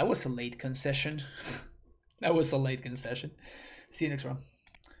 That was a late concession. That was a late concession. See you next round.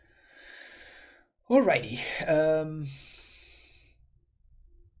 Alrighty.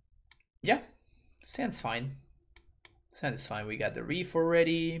 Yeah, stands fine. Stands fine. We got the reef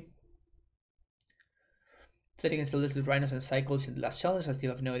already. Set against the list of rhinos and cycles in the last challenge. I still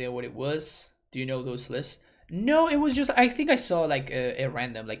have no idea what it was. Do you know those lists? No, it was just, I think I saw like a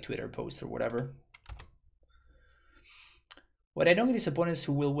random like Twitter post or whatever. What I don't get is opponents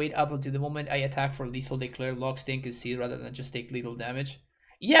who will wait up until the moment I attack for lethal, declare lock, stay and concede rather than just take lethal damage.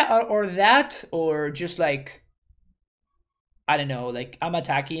 Yeah, or that, or just like I don't know, like I'm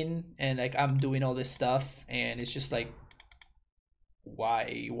attacking and like I'm doing all this stuff and it's just like,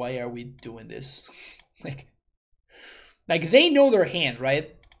 why are we doing this? like they know their hand,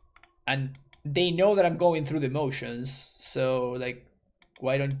 right? And they know that I'm going through the motions, so like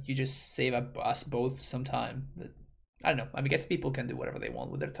why don't you just save us both some time? But I don't know. I mean, I guess people can do whatever they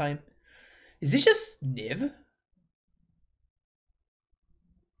want with their time. Is this just Niv?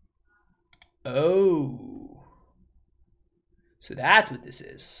 Oh. So that's what this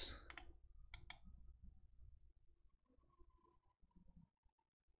is.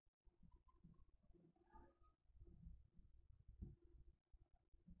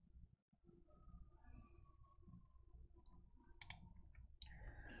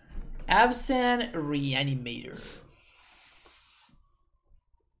 Abzan Reanimator.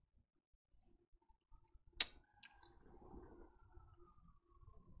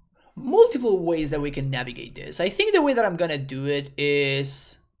 Multiple ways that we can navigate this. I think the way that I'm gonna do it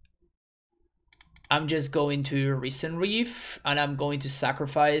is I'm just going to recent reef and I'm going to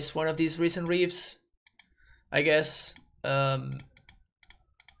sacrifice one of these recent reefs, I guess.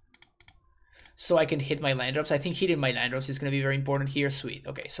 So I can hit my land drops. I think hitting my land drops is going to be very important here. Sweet.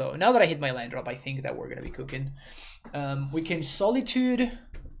 Okay, so now that I hit my land drop, I think that we're going to be cooking. We can Solitude.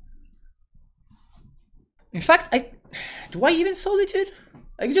 In fact, do I even Solitude?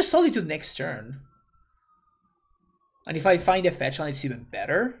 I can just Solitude next turn. And if I find a fetch land, it's even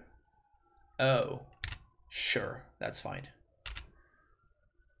better. Oh, sure. That's fine.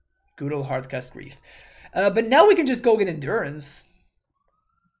 Good old Hardcast Grief. But now we can just go get Endurance.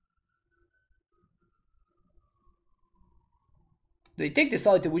 They take the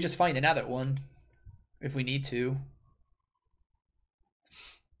Solitude, we just find another one. If we need to.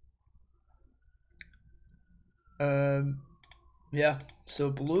 Yeah. So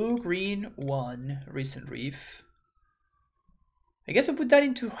blue, green, 1, recent reef. I guess we put that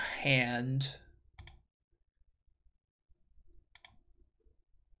into hand.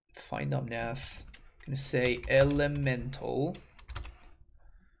 Find Omnath. I'm gonna say elemental.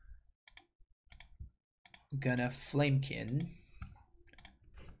 Gonna Flamekin.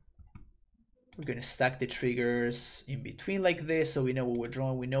 We're gonna stack the triggers in between like this, so we know what we're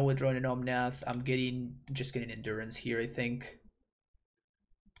drawing. We know we're drawing an Omnath. I'm just getting endurance here, I think.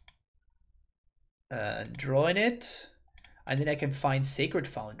 Drawing it, and then I can find Sacred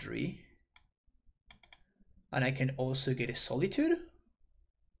Foundry, and I can also get a Solitude.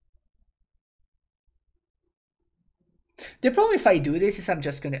 The problem if I do this is I'm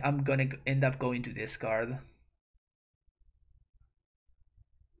gonna end up going to discard.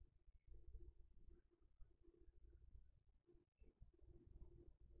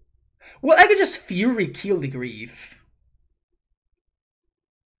 Well, I could just Fury kill the Grief.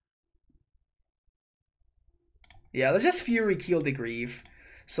 Yeah, let's just Fury kill the Grief,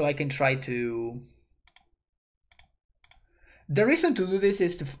 so I can try to... The reason to do this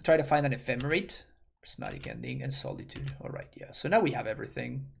is to try to find an Ephemerate, Prismatic Ending, and Solitude. Alright, yeah, so now we have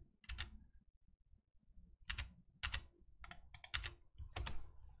everything.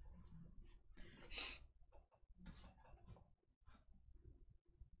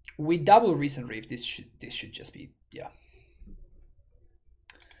 We double Recent Reef, this should just be, yeah.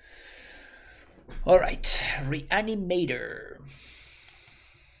 Alright, Reanimator.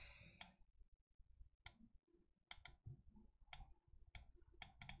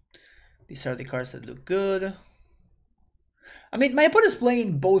 These are the cards that look good. I mean, my opponent's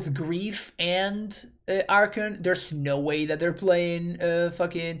playing both Grief and Archon. There's no way that they're playing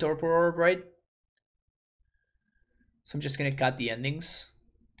fucking Torpor Orb, right? So I'm just gonna cut the endings.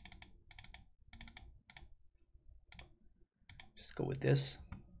 Just go with this.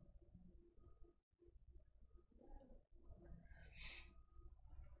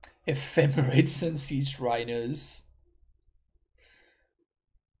 Ephemerates and Siege Rhinos.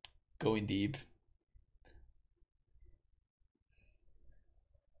 Going deep.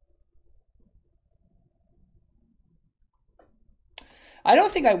 I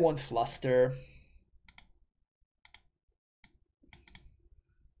don't think I want Fluster.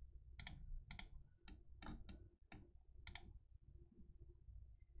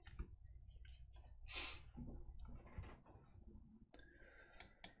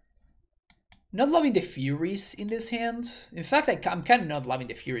 Not loving the Furies in this hand. In fact, I'm kind of not loving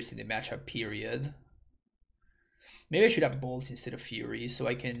the Furies in the matchup, period. Maybe I should have Bolts instead of Furies, so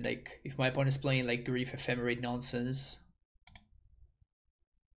I can, like, if my opponent's playing, like, Grief Ephemerate nonsense,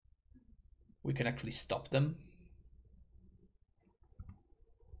 we can actually stop them.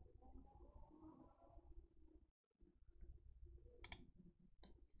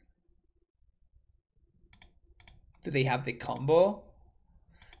 Do they have the combo?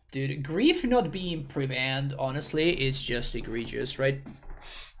 Dude, Grief not being pre-banned, honestly, is just egregious, right?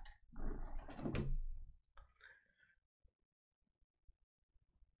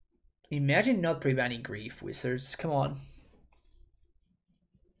 Imagine not pre-banning Grief, Wizards. Come on.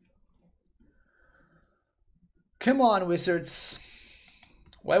 Come on, Wizards.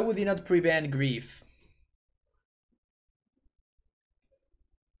 Why would you not pre-ban Grief?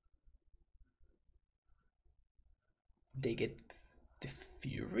 They get the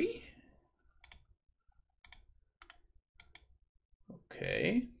Fury?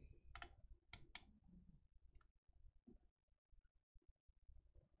 Okay.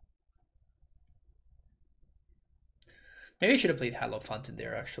 Maybe I should have played Hierophant in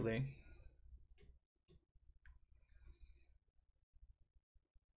there, actually.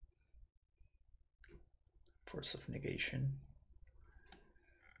 Force of Negation.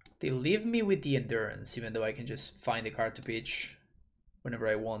 They leave me with the Endurance, even though I can just find a card to pitch whenever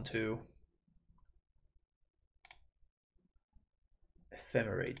I want to.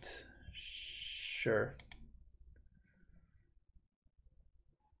 Ephemerate. Sure.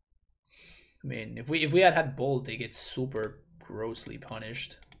 I mean, if we had Bolt, they get super grossly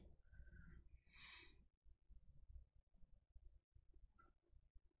punished.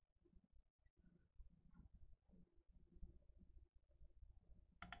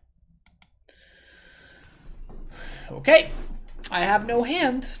 Okay, I have no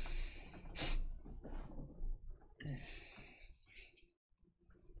hand.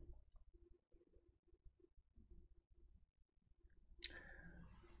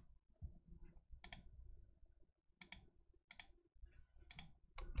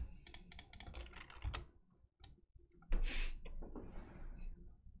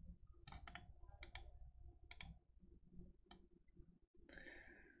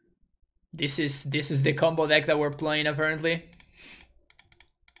 This is the combo deck that we're playing, apparently.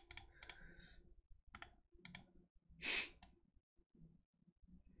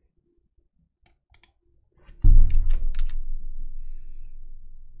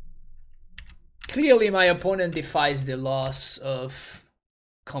 Clearly my opponent defies the laws of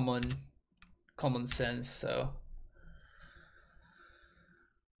common sense, so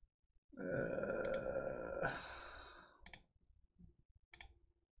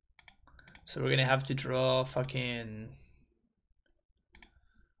so we're gonna have to draw fucking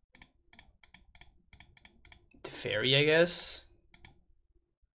the fairy, I guess.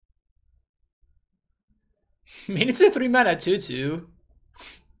 I mean, it's a 3-mana 2/2.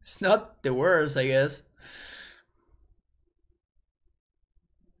 It's not the worst, I guess.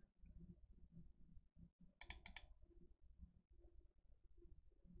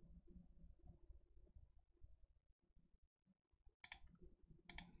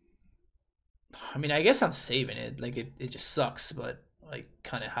 I mean, I guess I'm saving it. Like, it just sucks, but I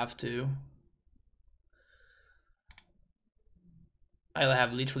kind of have to. I'll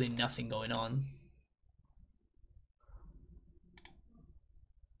have literally nothing going on.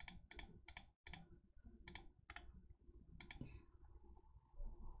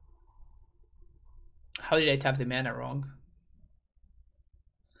 How did I tap the mana wrong?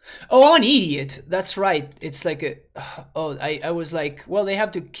 Oh, I'm an idiot. That's right. It's like a... Oh, I was like, well, they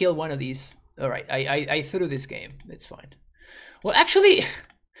have to kill one of these. All right, I threw this game. It's fine. Well, actually...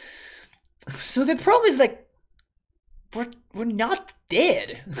 So the problem is, like, we're not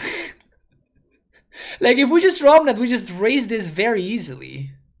dead. Like, if we just roam that, we just raise this very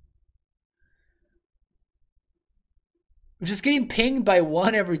easily. We're just getting pinged by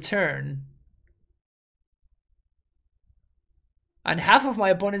one every turn. And half of my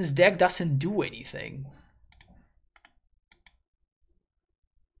opponent's deck doesn't do anything.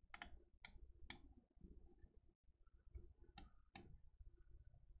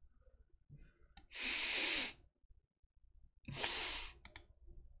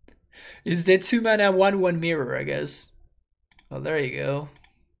 Is the 2-mana 1/1 mirror, I guess. Oh, there you go.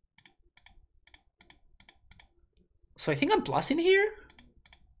 So I think I'm plussing here?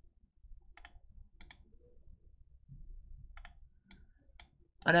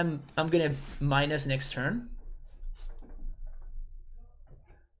 And I'm gonna minus next turn.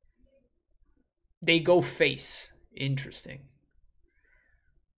 They go face. Interesting.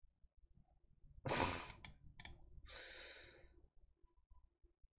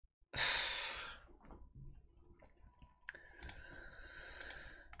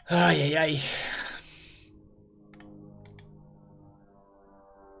 Ay, ay, ay.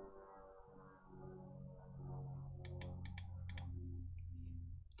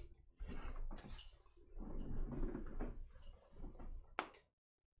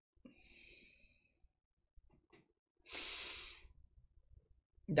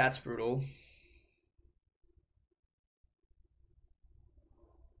 That's brutal.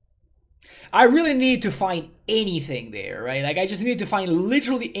 I really need to find anything there, right? Like, I just need to find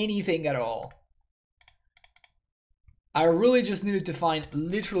literally anything at all. I really just needed to find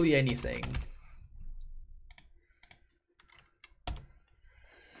literally anything.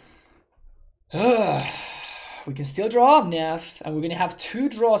 We can still draw Omnath, and we're gonna have 2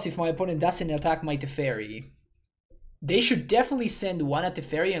 draws if my opponent doesn't attack my Teferi. They should definitely send 1 at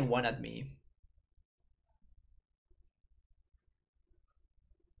Teferi and 1 at me.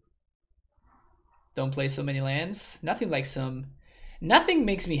 Don't play so many lands. Nothing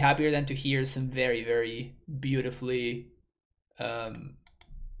makes me happier than to hear some very, very beautifully so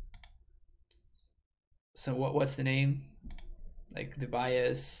what's the name? Like the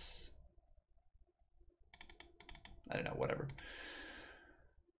bias. I don't know, whatever.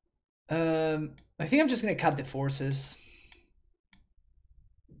 I think I'm just gonna cut the forces.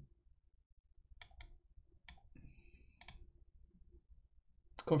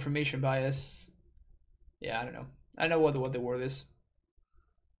 Confirmation bias. Yeah, I don't know. I don't know what the word is.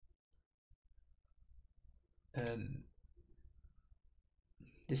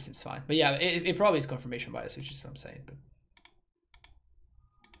 This seems fine. But yeah, it probably is confirmation bias, which is what I'm saying. But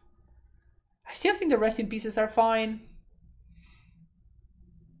I still think the resting pieces are fine.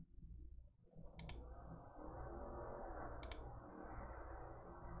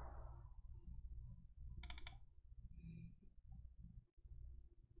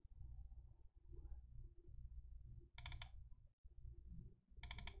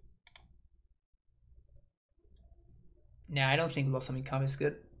 Nah, I don't think Blossom Income is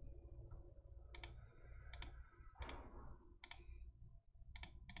good.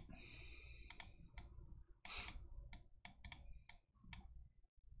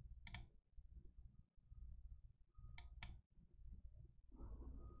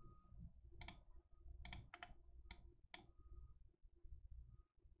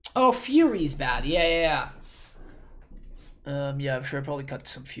 Oh, Fury's bad. Yeah. Yeah, I'm sure I probably cut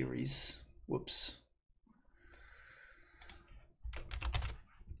some Furies. Whoops.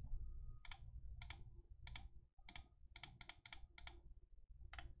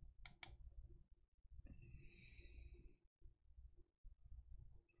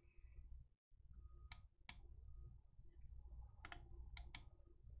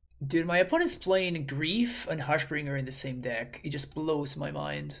 Dude, my opponent's playing Grief and Hushbringer in the same deck. It just blows my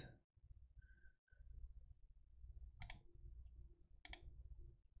mind.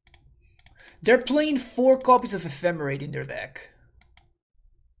 They're playing 4 copies of Ephemerate in their deck.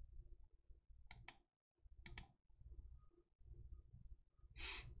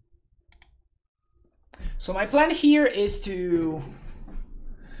 So my plan here is to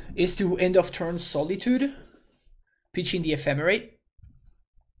end of turn Solitude, pitching the Ephemerate.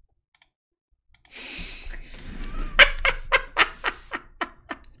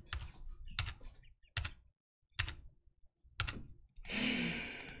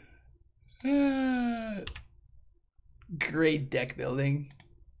 Great deck building.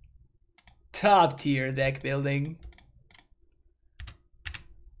 Top tier deck building.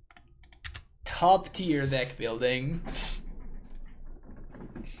 Top tier deck building.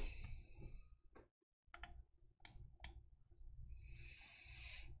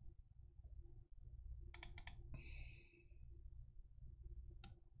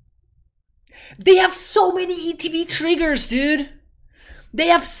 They have so many ETB triggers, dude. They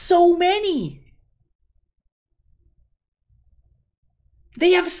have so many.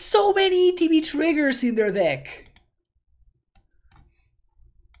 They have so many ETB triggers in their deck.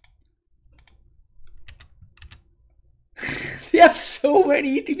 They have so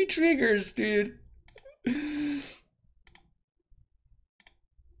many ETB triggers, dude.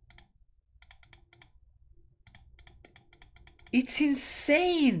 It's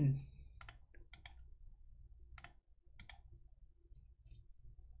insane.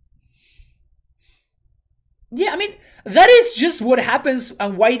 Yeah, I mean, that is just what happens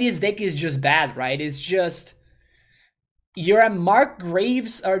and why this deck is just bad, right? It's just your Mark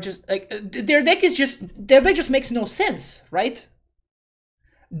Graves are just like their deck just makes no sense, right?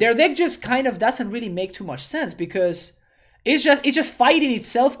 Their deck just kind of doesn't really make too much sense because it's just fighting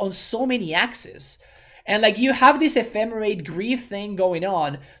itself on so many axes. And like you have this ephemerate grief thing going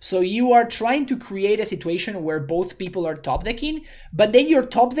on, so you are trying to create a situation where both people are top decking, but then your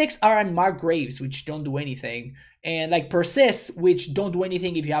top decks are on Mark Graves, which don't do anything, and like Persist, which don't do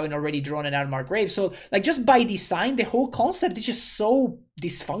anything if you haven't already drawn an Mark Graves. So like just by design, the whole concept is just so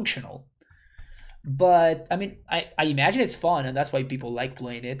dysfunctional. But I mean, I imagine it's fun, and that's why people like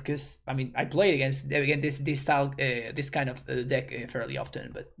playing it. Because I mean, I played against again this style, this kind of deck fairly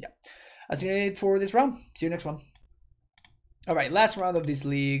often. But yeah, that's it for this round. See you next one. All right, last round of this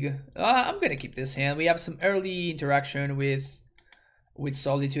league. I'm gonna keep this hand. We have some early interaction with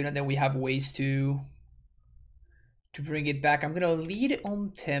Solitude, and then we have ways to bring it back. I'm gonna lead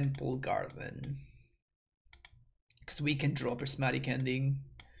on Temple Garden because we can draw Prismatic Ending.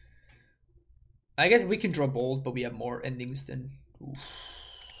 I guess we can draw Bold, but we have more endings than. Oof.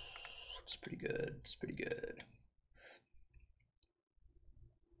 It's pretty good. It's pretty good.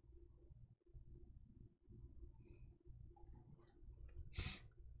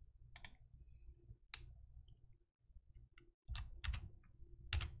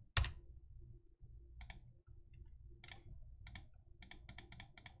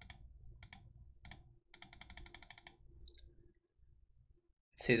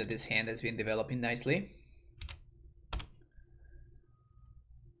 Let's say that this hand has been developing nicely.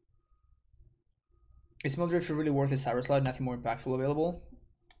 Is Muldrifter really worth a Cyber Slot? Nothing more impactful available?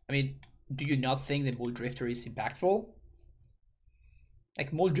 I mean, do you not think that Muldrifter is impactful? Like,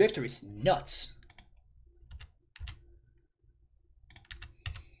 Muldrifter is nuts.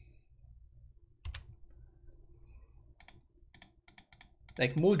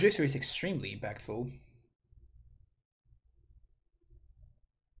 Like, Muldrifter is extremely impactful.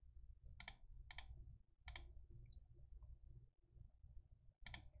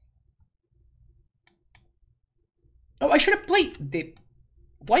 Oh, I should have played the...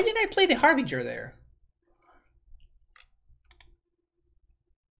 Why didn't I play the Harbinger there?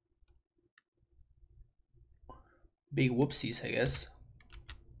 Big whoopsies, I guess.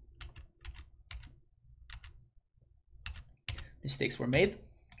 Mistakes were made.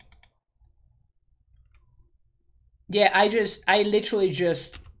 Yeah, I literally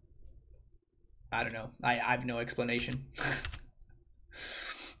just... I don't know. I have no explanation.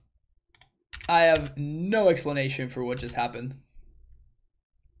 I have no explanation for what just happened.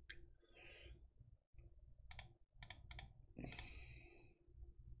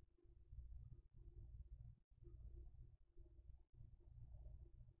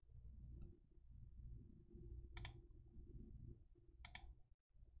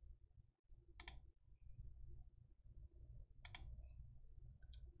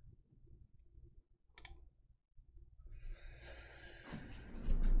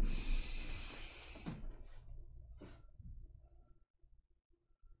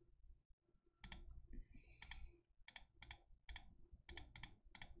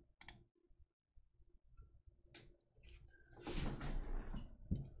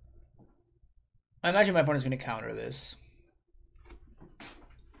 I imagine my opponent's going to counter this.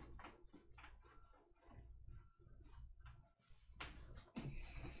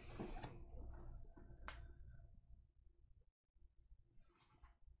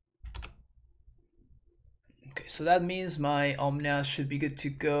 Okay, so that means my Omnia should be good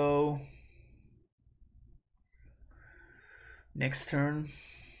to go. Next turn.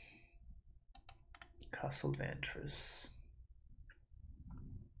 Castle Ventress.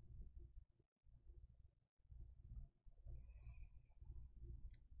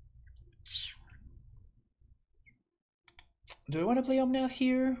 Do I want to play Omnath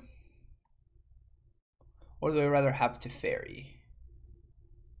here? Or do I rather have Teferi?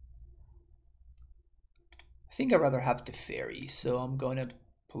 I think I'd rather have Teferi, so I'm going to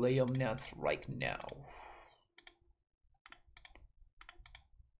play Omnath right now.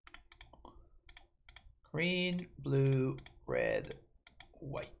 Green, blue, red,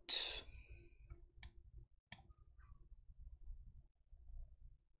 white.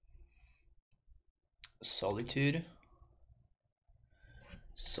 Solitude.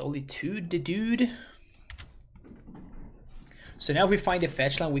 Solitude, the dude. So now if we find the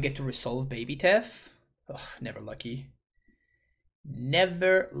fetch line, we get to resolve Baby Tef. Ugh, never lucky.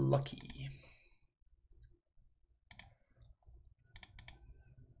 Never lucky.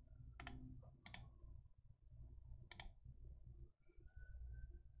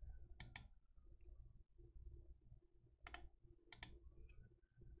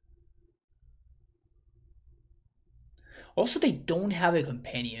 Also, they don't have a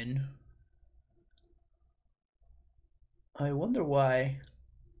companion. I wonder why.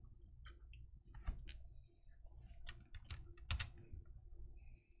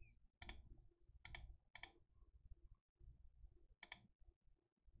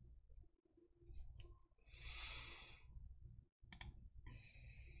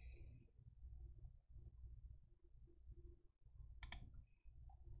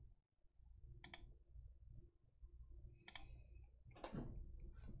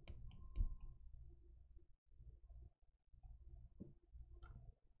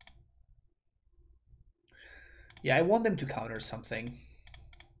 Yeah, I want them to counter something.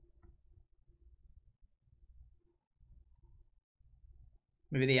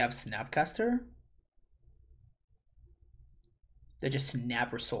 Maybe they have Snapcaster? They just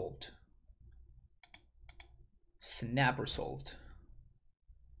snap resolved. Snap resolved.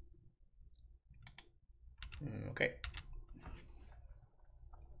 Okay.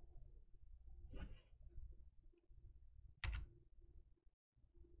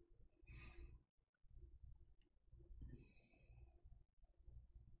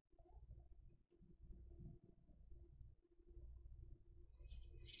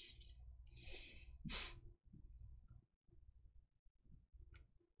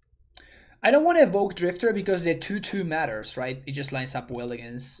 I don't want to evoke Drifter because the 2/2 matters, right? It just lines up well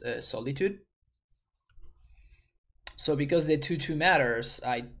against Solitude. So because the 2/2 matters,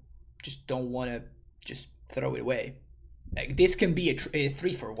 I just don't want to just throw it away. Like, this can be a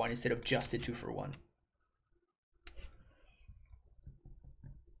 3-for-1 instead of just a 2-for-1.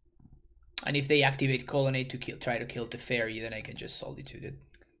 And if they activate Colonnade to try to kill Teferi, then I can just Solitude it.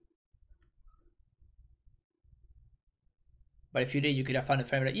 But if you did, you could have found a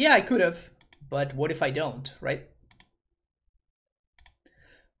frame. Yeah, I could have. But what if I don't, right?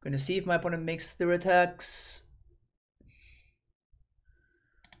 Gonna see if my opponent makes their attacks.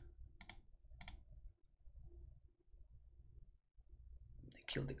 They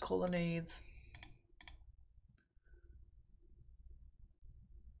kill the Colonnade.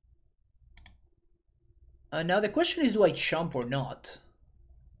 Now the question is, do I chump or not?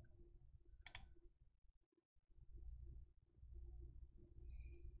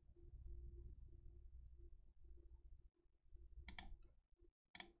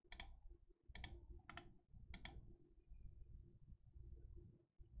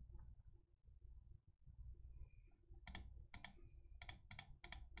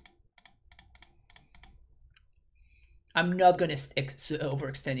 I'm not gonna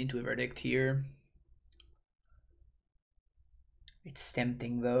overextend into a verdict here. It's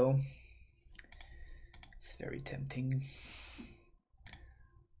tempting though. It's very tempting.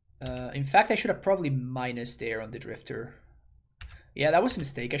 In fact, I should have probably minus there on the Drifter. Yeah, that was a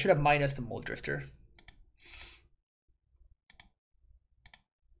mistake. I should have minus the Mold Drifter.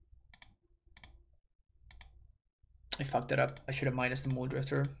 I fucked it up. I should have minus the Mold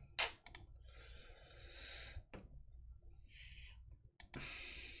Drifter.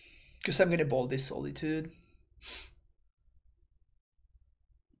 Because I'm gonna bold this Solitude.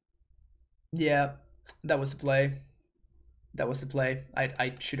 Yeah, that was the play. That was the play.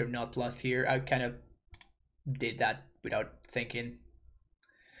 I should have not plussed here. I kind of did that without thinking.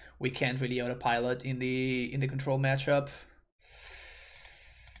 We can't really autopilot in the control matchup.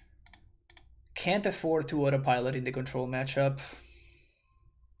 Can't afford to autopilot in the control matchup.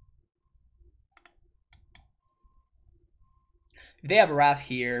 If they have Wrath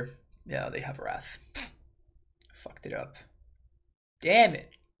here, yeah, they have Wrath. Fucked it up. Damn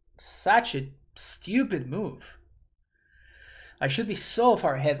it. Such a stupid move. I should be so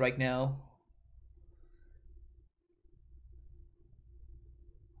far ahead right now.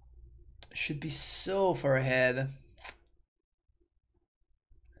 I should be so far ahead.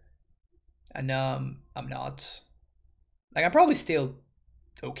 And I'm not. Like, I'm probably still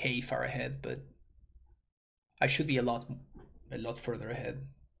okay far ahead, but I should be a lot further ahead.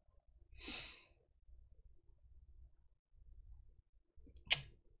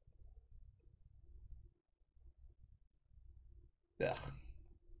 Ugh.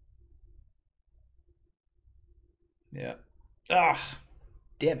 Yeah. Ah,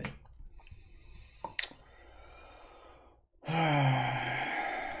 damn it.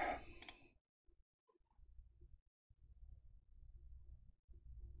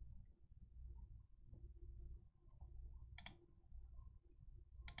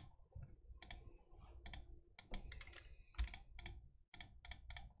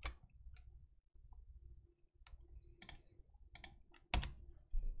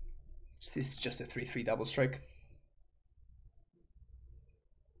 This is just a 3/3 double strike.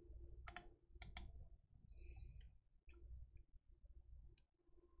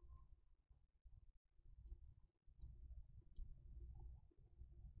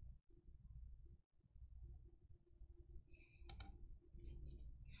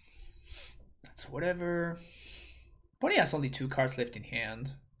 That's whatever. Pony has only 2 cards left in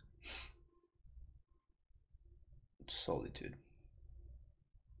hand. Solitude.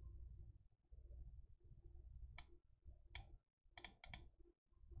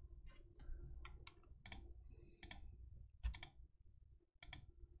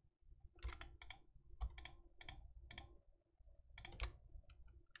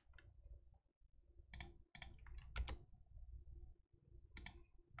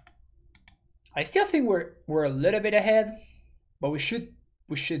 I still think we're a little bit ahead, but we should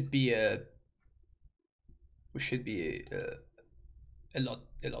be a lot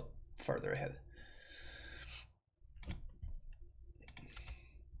further ahead.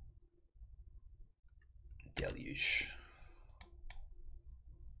 Deluge.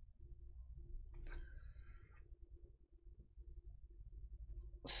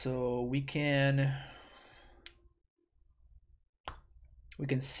 So we can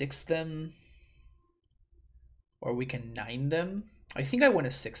 6 them, or we can 9 them. I think I want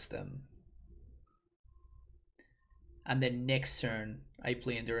to 6 them. And then next turn, I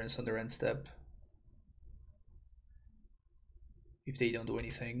play Endurance on their end step. If they don't do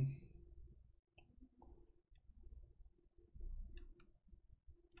anything.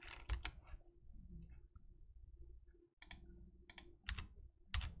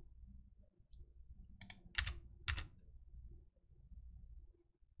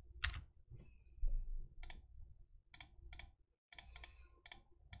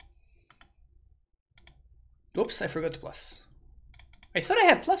 Oops, I forgot to plus. I thought I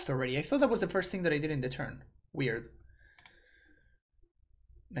had plussed already. I thought that was the first thing that I did in the turn. Weird.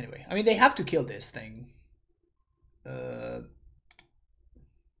 Anyway, I mean, they have to kill this thing.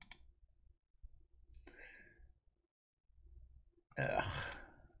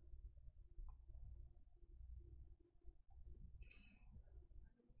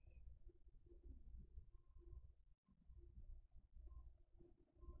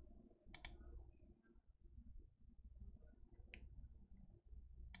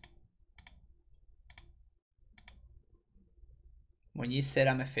 When you said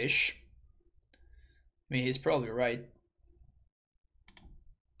I'm a fish, I mean, he's probably right.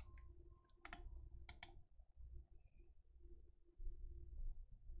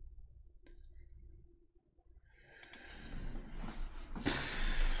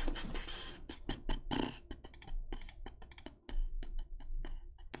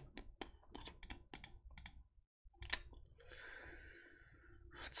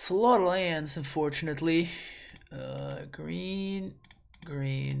 It's a lot of lands, unfortunately.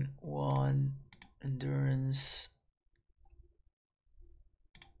 Green, 1, endurance.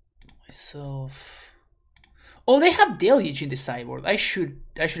 Myself. Oh, they have Deluge in the sideboard. I should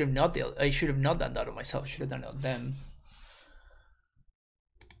have not done that on myself. I should have done it on them.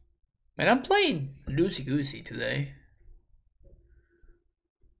 And I'm playing loosey goosey today.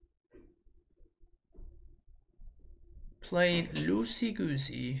 Playing loosey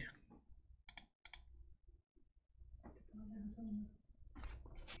goosey.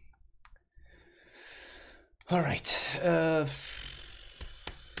 All right.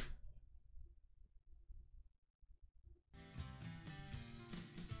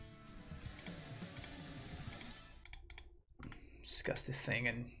 Discuss this thing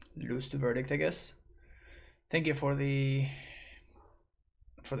and lose the verdict, I guess. Thank you for the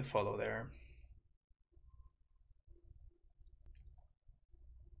follow there.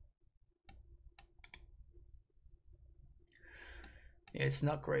 Yeah, it's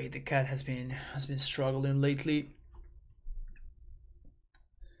not great. The cat has been struggling lately.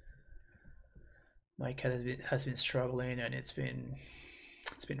 My cat has been struggling, and it's been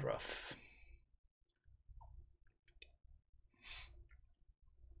rough.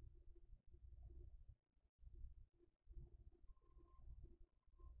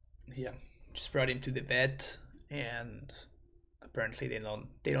 Yeah, just brought him to the vet, and apparently they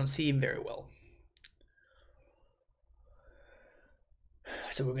don't see him very well.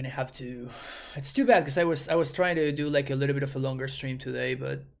 So we're gonna have to. It's too bad because I was trying to do like a little bit of a longer stream today,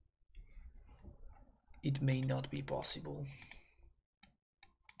 but it may not be possible.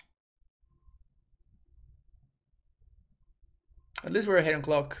 At least we're ahead on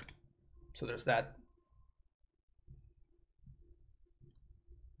clock, so there's that.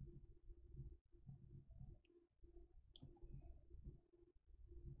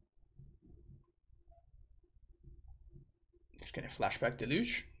 Just gonna flashback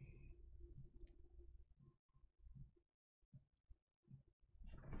Deluge.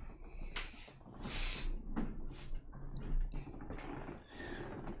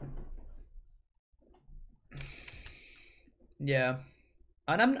 Yeah,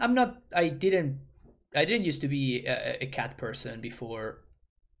 and I'm not. I didn't used to be a cat person before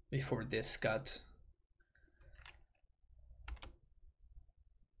this got.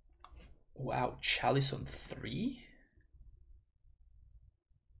 Wow, Chalice on 3.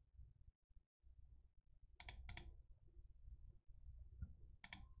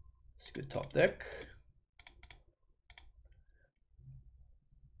 It's a good top deck.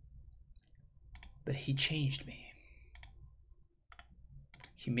 But he changed me.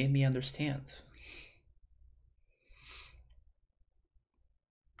 He made me understand.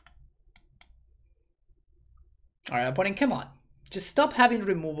 Alright, opponent, come on. Just stop having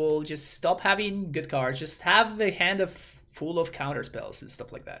removal, just stop having good cards, just have a hand full of counter spells and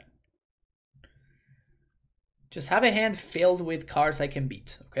stuff like that. Just have a hand filled with cards I can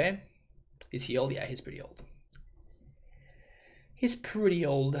beat, okay? Is he old? Yeah, he's pretty old. He's pretty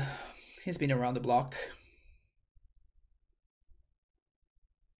old. He's been around the block.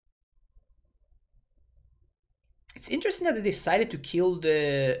 It's interesting that they decided to kill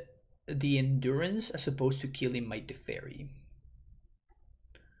the endurance as opposed to killing Mighty Fairy.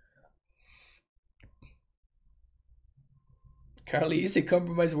 Carly is a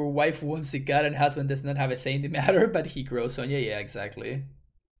compromise where wife wants a god and husband does not have a say in the matter, but he grows on. Yeah, exactly.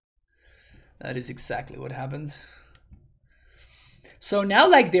 That is exactly what happened. So now,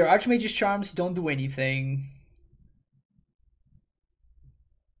 like, their Archmage's Charms don't do anything.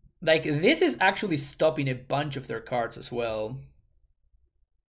 Like, this is actually stopping a bunch of their cards as well.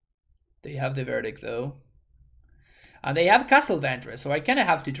 They have the Verdict, though. And they have Castle Vantress, so I kind of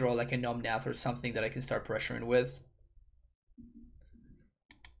have to draw, like, a Nomnath or something that I can start pressuring with.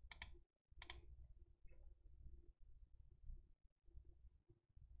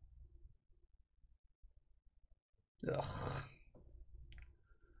 Ugh.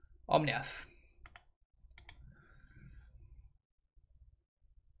 Omnath.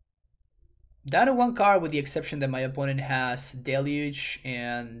 Down to one card with the exception that my opponent has Deluge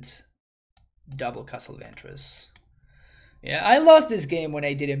and double Castle Vantress. Yeah, I lost this game when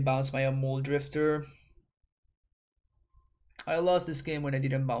I didn't bounce my Mole Drifter.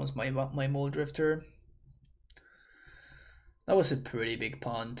 That was a pretty big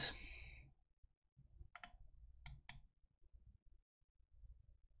punt.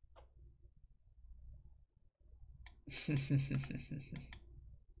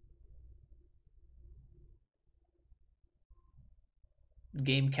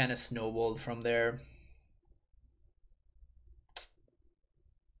 Game kind of snowballed from there.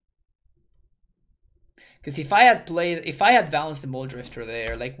 Because if I had bounced the Mole Drifter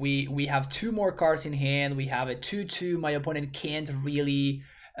there, like we have two more cards in hand, we have a 2/2. My opponent can't really,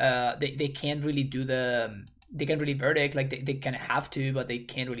 they can't really do the, they can't really Verdict, like they kind of have to, but they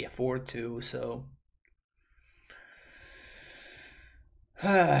can't really afford to. So,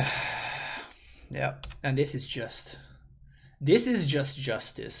 yeah, and this is just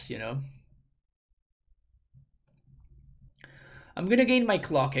justice, you know. I'm gonna gain my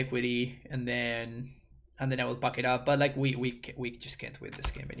clock equity and then I will pack it up. But like we just can't win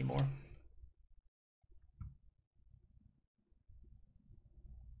this game anymore.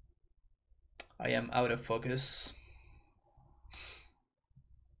 I am out of focus.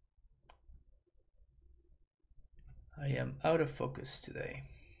 I am out of focus today.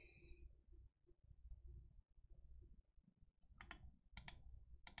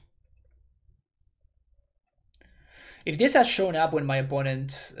 If this had shown up when my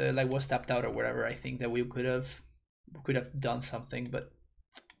opponent like was tapped out or whatever, I think that we could have done something. But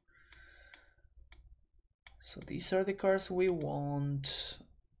so these are the cards we want.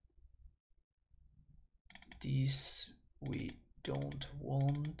 These we don't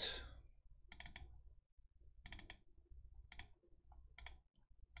want.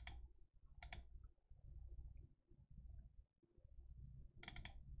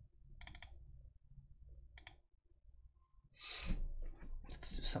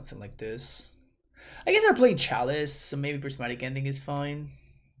 Let's do something like this. I guess I'm playing Chalice, so maybe Prismatic Ending is fine.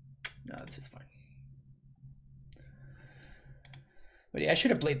 No, this is fine. But yeah, I should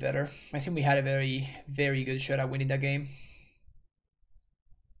have played better. I think we had a very, very good shot at winning that game.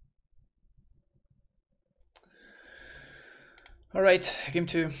 All right, game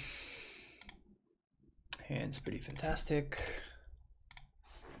 2. Hand's pretty fantastic.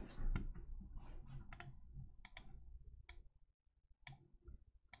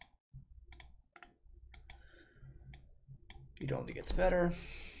 It only gets better.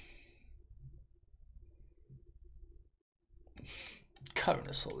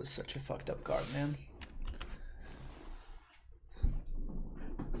 Cavern Soul is such a fucked up card, man.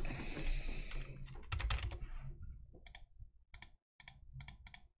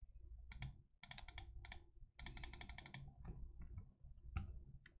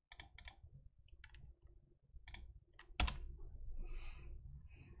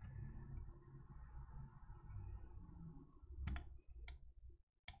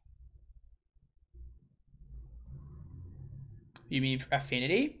 You mean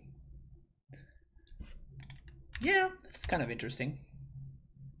Affinity? Yeah, that's kind of interesting.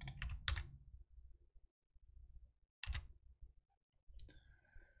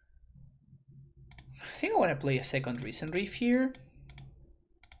 I think I want to play a second Recent Reef here.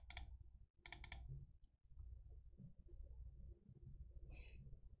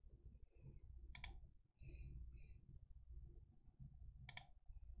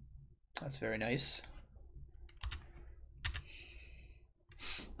 That's very nice.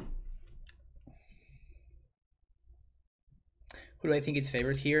 Who do I think is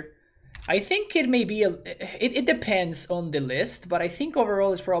favored here? I think it may be, it depends on the list, but I think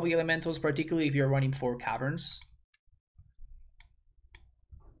overall it's probably Elementals, particularly if you're running 4 Caverns.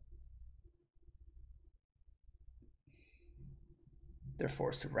 They're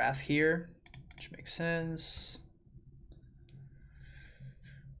forced to Wrath here, which makes sense.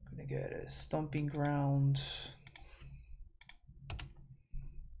 Gonna get a Stomping Ground.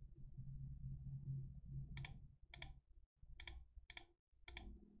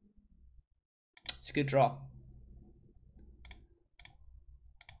 It's a good draw.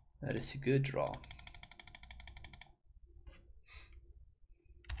 That is a good draw.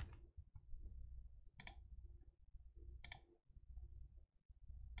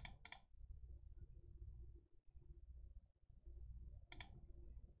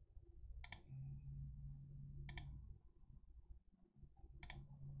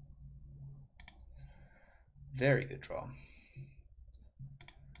 Very good draw.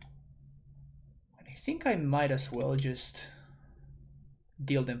 I think I might as well just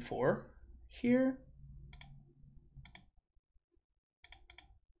deal them 4 here.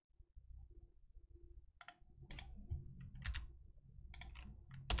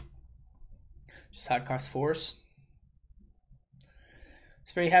 Just hard cast force.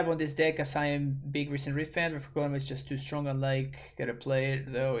 It's very happy on this deck as I am big Recent Rift fan, but Forgotten is just too strong. Unlike gotta play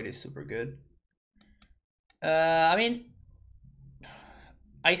it though, it is super good. I mean,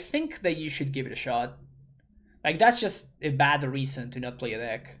 I think that you should give it a shot. Like, that's just a bad reason to not play a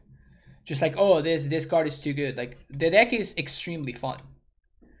deck. Just like, oh, this card is too good. Like, the deck is extremely fun.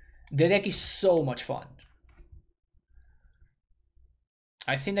 The deck is so much fun.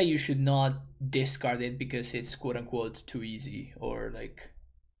 I think that you should not discard it because it's quote unquote too easy, or like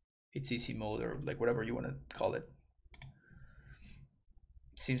it's easy mode, or like whatever you want to call it.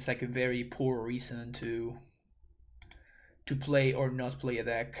 Seems like a very poor reason to play or not play a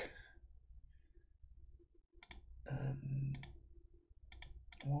deck.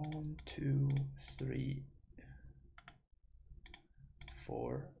 1, 2, 3,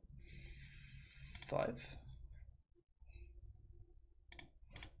 4, 5.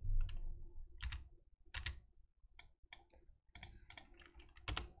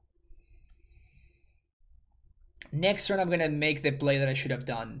 Next turn, I'm gonna make the play that I should have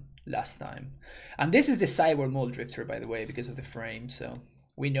done last time. And this is the Cyborg Mold Drifter, by the way, because of the frame, so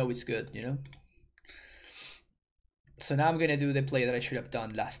we know it's good, you know? So now I'm gonna do the play that I should have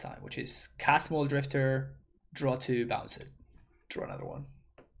done last time, which is cast Mold Drifter, draw 2, bounce it. Draw another one.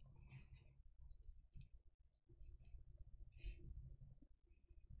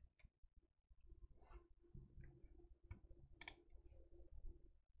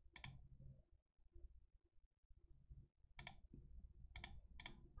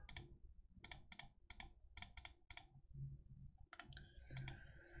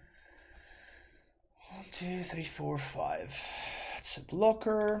 Two, three, four, 5. It's a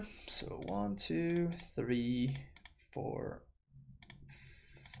blocker. So 1, 2, 3, 4,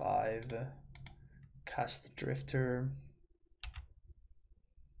 5. Cast Drifter.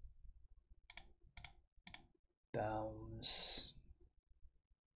 Bounce.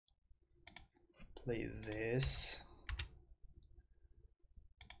 Play this.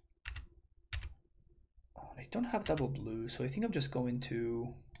 Oh, I don't have double blue, so I think I'm just going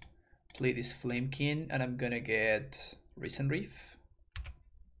to play this Flamekin, and I'm gonna get Recent Reef.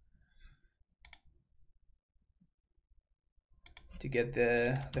 To get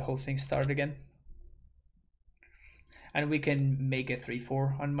the whole thing started again. And we can make a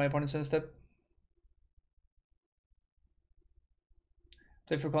 3-4 on my opponent's end step.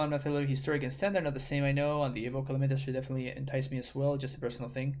 Play for column Athletic Historic and Standard, not the same, I know, and the Evoke Elemental should definitely entice me as well, just a personal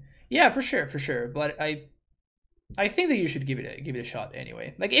thing. Yeah, for sure, but I think that you should give it a shot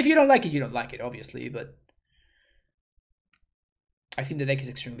anyway. Like, if you don't like it, you don't like it, obviously, but I think the deck is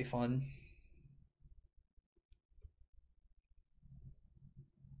extremely fun.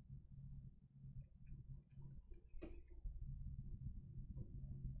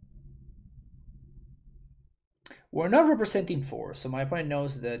 We're not representing 4, so my opponent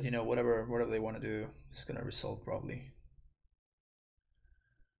knows that, you know, whatever they want to do is gonna result probably.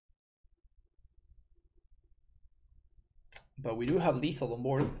 But we do have lethal on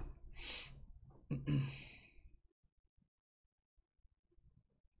board.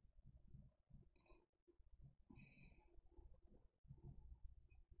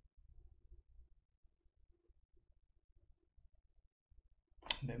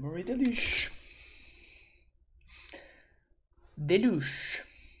 Memory deluge. Deluge.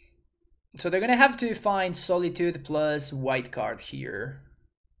 So they're gonna have to find Solitude plus white card here.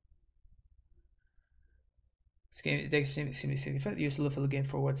 This game takes use level game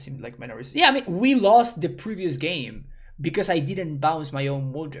for what seemed like minorities. Yeah, I mean we lost the previous game because I didn't bounce my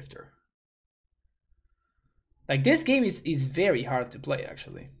own Mold Drifter. Like this game is very hard to play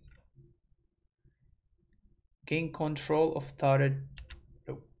actually. Gain control of target.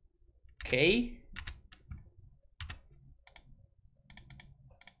 Okay.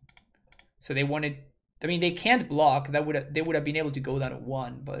 So they wanted. I mean, they can't block. They would have been able to go down to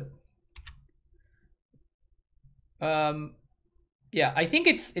 1, but yeah, I think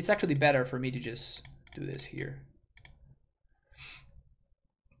it's actually better for me to just do this here.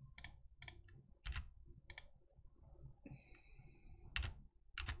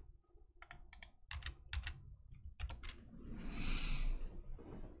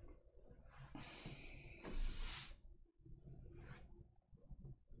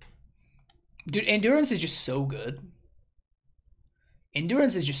 Dude, Endurance is just so good.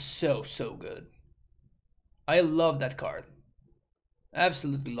 Endurance is just so good. I love that card.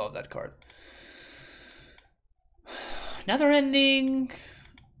 Absolutely love that card. Another ending.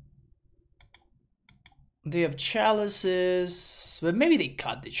 They have chalices, but maybe they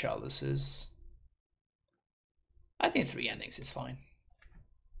cut the chalices. I think 3 endings is fine.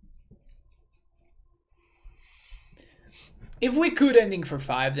 If we could ending for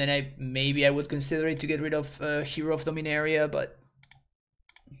 5, then maybe I would consider it to get rid of Hero of Dominaria, but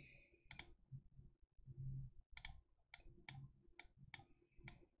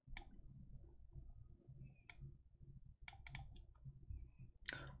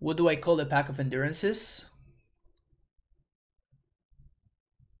what do I call the pack of endurances?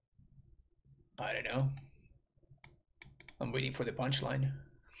 I don't know. I'm waiting for the punchline.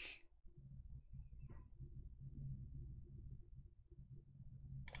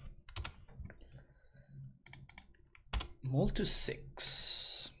 Mold to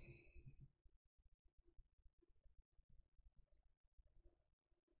 6.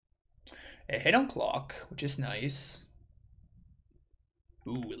 A hit on clock, which is nice.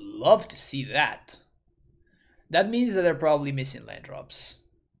 Ooh, we'd love to see that. That means that they're probably missing land drops.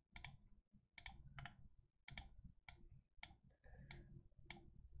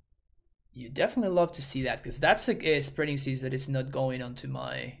 You definitely love to see that, because that's a spreading seas that is not going onto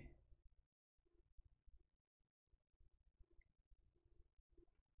my...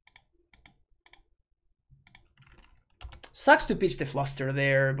 Sucks to pitch the Fluster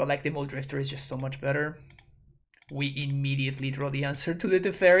there, but like the Mold Drifter is just so much better. We immediately draw the answer to the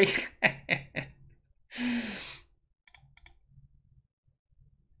Teferi.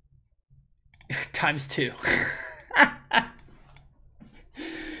 Times 2.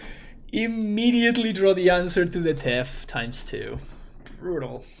 Immediately draw the answer to the Tef times 2.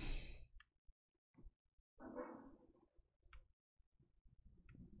 Brutal.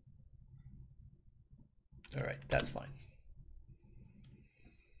 All right, that's fine.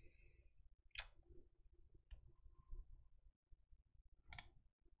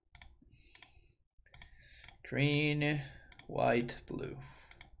 Green, white, blue.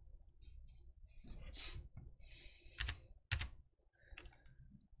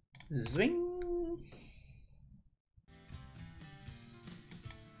 Zwing.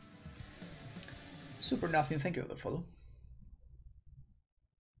 Super nothing, thank you for the follow.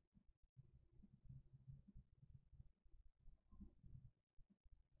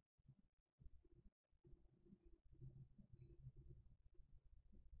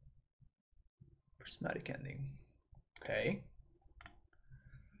 Prismatic ending. Okay.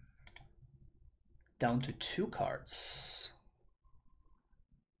 Down to 2 cards.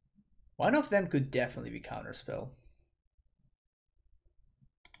 One of them could definitely be counterspell.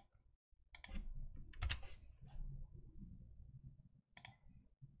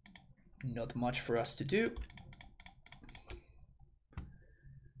 Not much for us to do.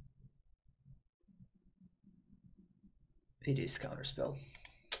 It is counterspell.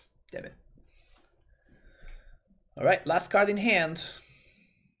 Damn it. All right, last card in hand.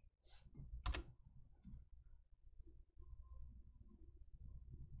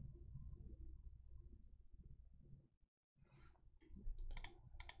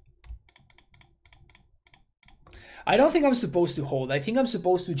 I don't think I'm supposed to hold. I think I'm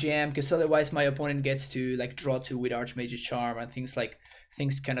supposed to jam, because otherwise my opponent gets to like draw 2 with Archmage's Charm, and things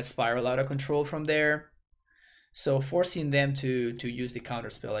kind of spiral out of control from there. So forcing them to use the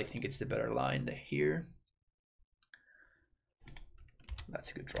counterspell, I think it's the better line here.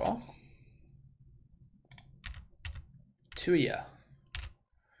 That's a good draw. 2, yeah.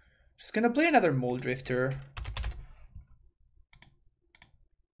 Just gonna play another Mole Drifter.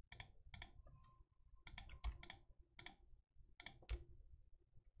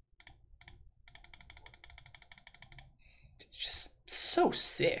 Just so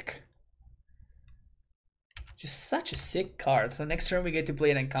sick. Just such a sick card. So next turn we get to play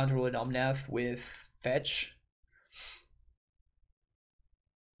an encounter with Omnath with Fetch.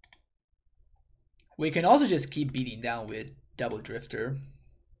 We can also just keep beating down with Double Drifter.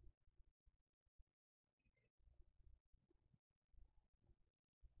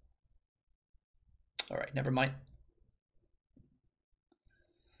 Alright, never mind.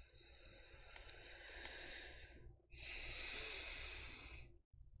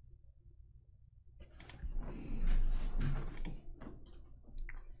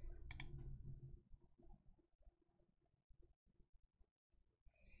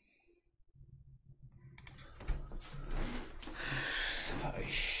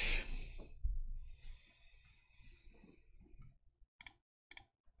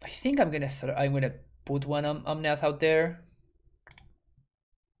 I think I'm gonna put one Omnath out there.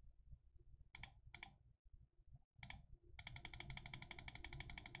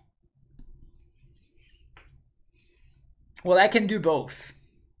 Well, I can do both,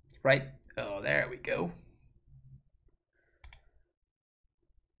 right? Oh, there we go.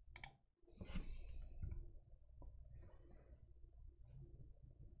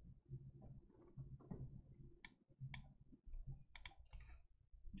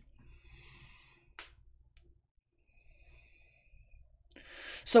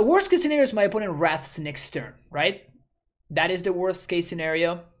 So worst case scenario is my opponent wraths next turn, right? That is the worst case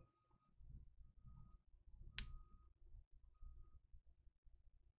scenario.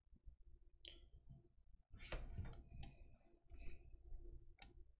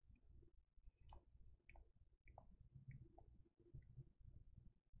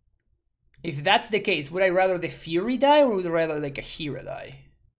 If that's the case, would I rather the Fury die or would I rather like a Hera die?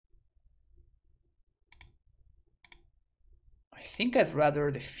 I think I'd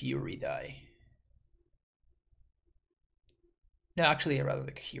rather the Fury die. No, actually I'd rather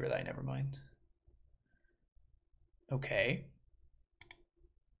the Hera die, never mind. Okay.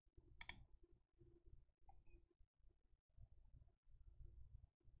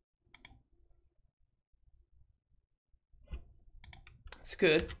 It's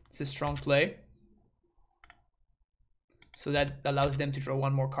good. It's a strong play. So that allows them to draw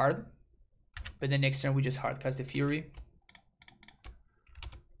one more card. But then next turn we just hardcast the Fury.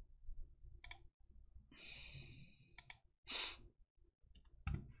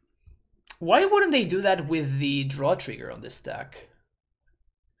 Why wouldn't they do that with the draw trigger on this deck?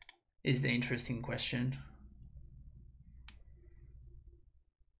 Is the interesting question.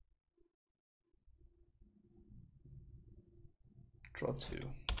 Draw 2.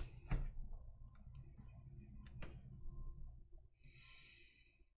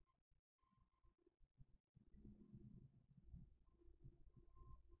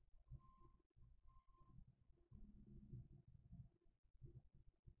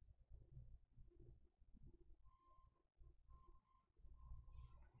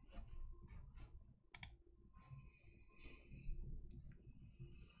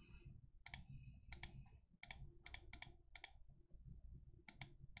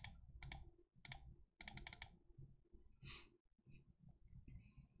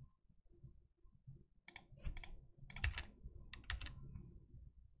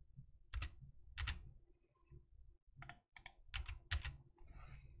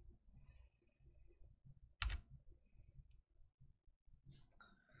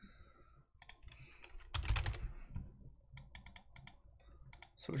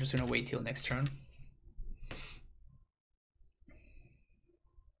 So we're just gonna wait till next turn.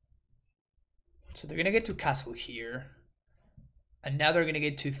 So they're gonna get to castle here. And now they're gonna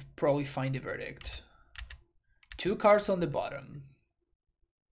get to probably find the verdict. 2 cards on the bottom.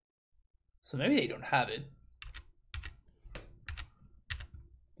 So maybe they don't have it.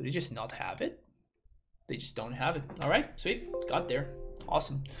 Do they just not have it? They just don't have it. All right, sweet, got there,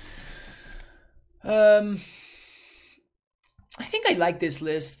 awesome. I think I like this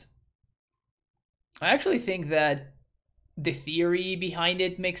list. I actually think that the theory behind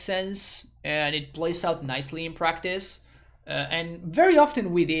it makes sense and it plays out nicely in practice. And very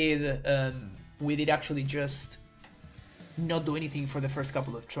often we did actually just not do anything for the first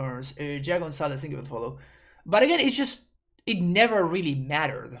couple of turns. Jack Gonzalez, thank you for the follow. But again, it's just, it never really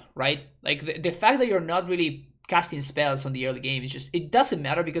mattered, right? Like the fact that you're not really casting spells on the early game is just, it doesn't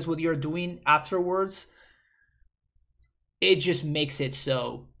matter because what you're doing afterwards, it just makes it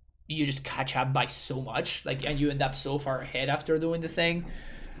so you just catch up by so much, like, and you end up so far ahead after doing the thing.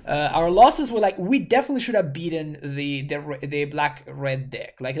 Our losses were like, we definitely should have beaten the black red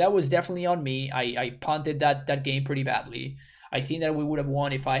deck. Like that was definitely on me. I punted that game pretty badly. I think that we would have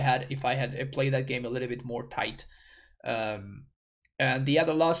won if I had played that game a little bit more tight. And the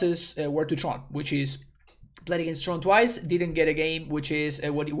other losses were to Tron, which is played against Tron twice, didn't get a game, which is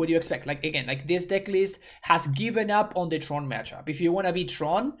what do you expect? Like again, like this deck list has given up on the Tron matchup. If you want to beat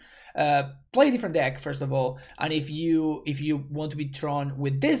Tron, play a different deck first of all, and if you want to beat Tron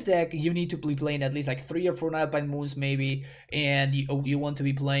with this deck, you need to be playing at least like 3 or 4 Alpine Moons maybe, and you want to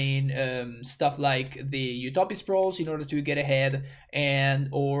be playing stuff like the Utopia Sprawls in order to get ahead, and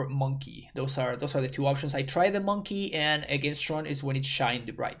or Monkey. Those are the two options. I tried the Monkey, and against Tron is when it shined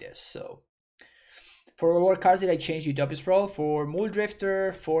the brightest. So for what cards did I change Utopia Sprawl? For Mole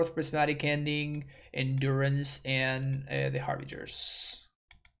Drifter, 4th Prismatic Ending, Endurance, and the Harbingers.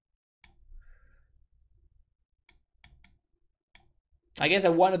 I guess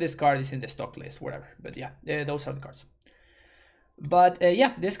that one of these cards is in the stock list, whatever. But yeah, those are the cards. But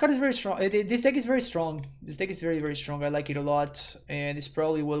yeah, this card is very strong. This deck is very strong. This deck is very, very strong. I like it a lot, and it's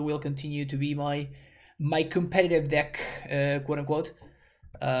probably what will continue to be my competitive deck, quote unquote.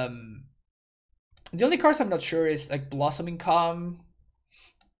 The only cards I'm not sure is like Blossoming Calm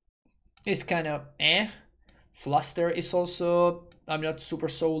is kind of eh. Fluster is also I'm not super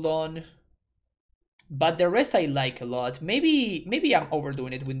sold on. But the rest I like a lot. Maybe I'm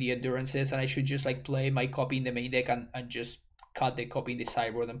overdoing it with the endurances, and I should just like play my copy in the main deck and just cut the copy in the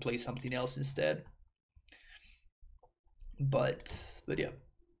sideboard and play something else instead. But yeah,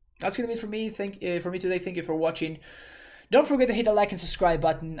 that's gonna be it for me. For me today. Thank you for watching. Don't forget to hit the like and subscribe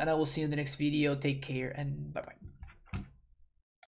button, and I will see you in the next video. Take care and bye bye.